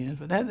their hands.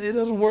 But it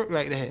doesn't work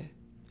like that.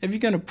 If you're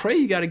going to pray,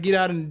 you got to get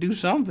out and do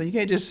something. You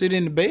can't just sit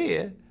in the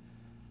bed.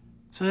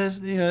 So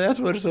that's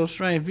what is so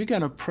strange. If you're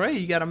going to pray,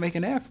 you got to make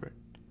an effort.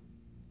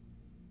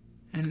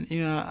 And,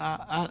 you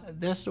know,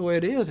 that's the way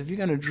it is. If you're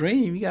going to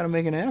dream, you got to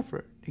make an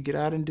effort to get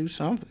out and do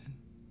something.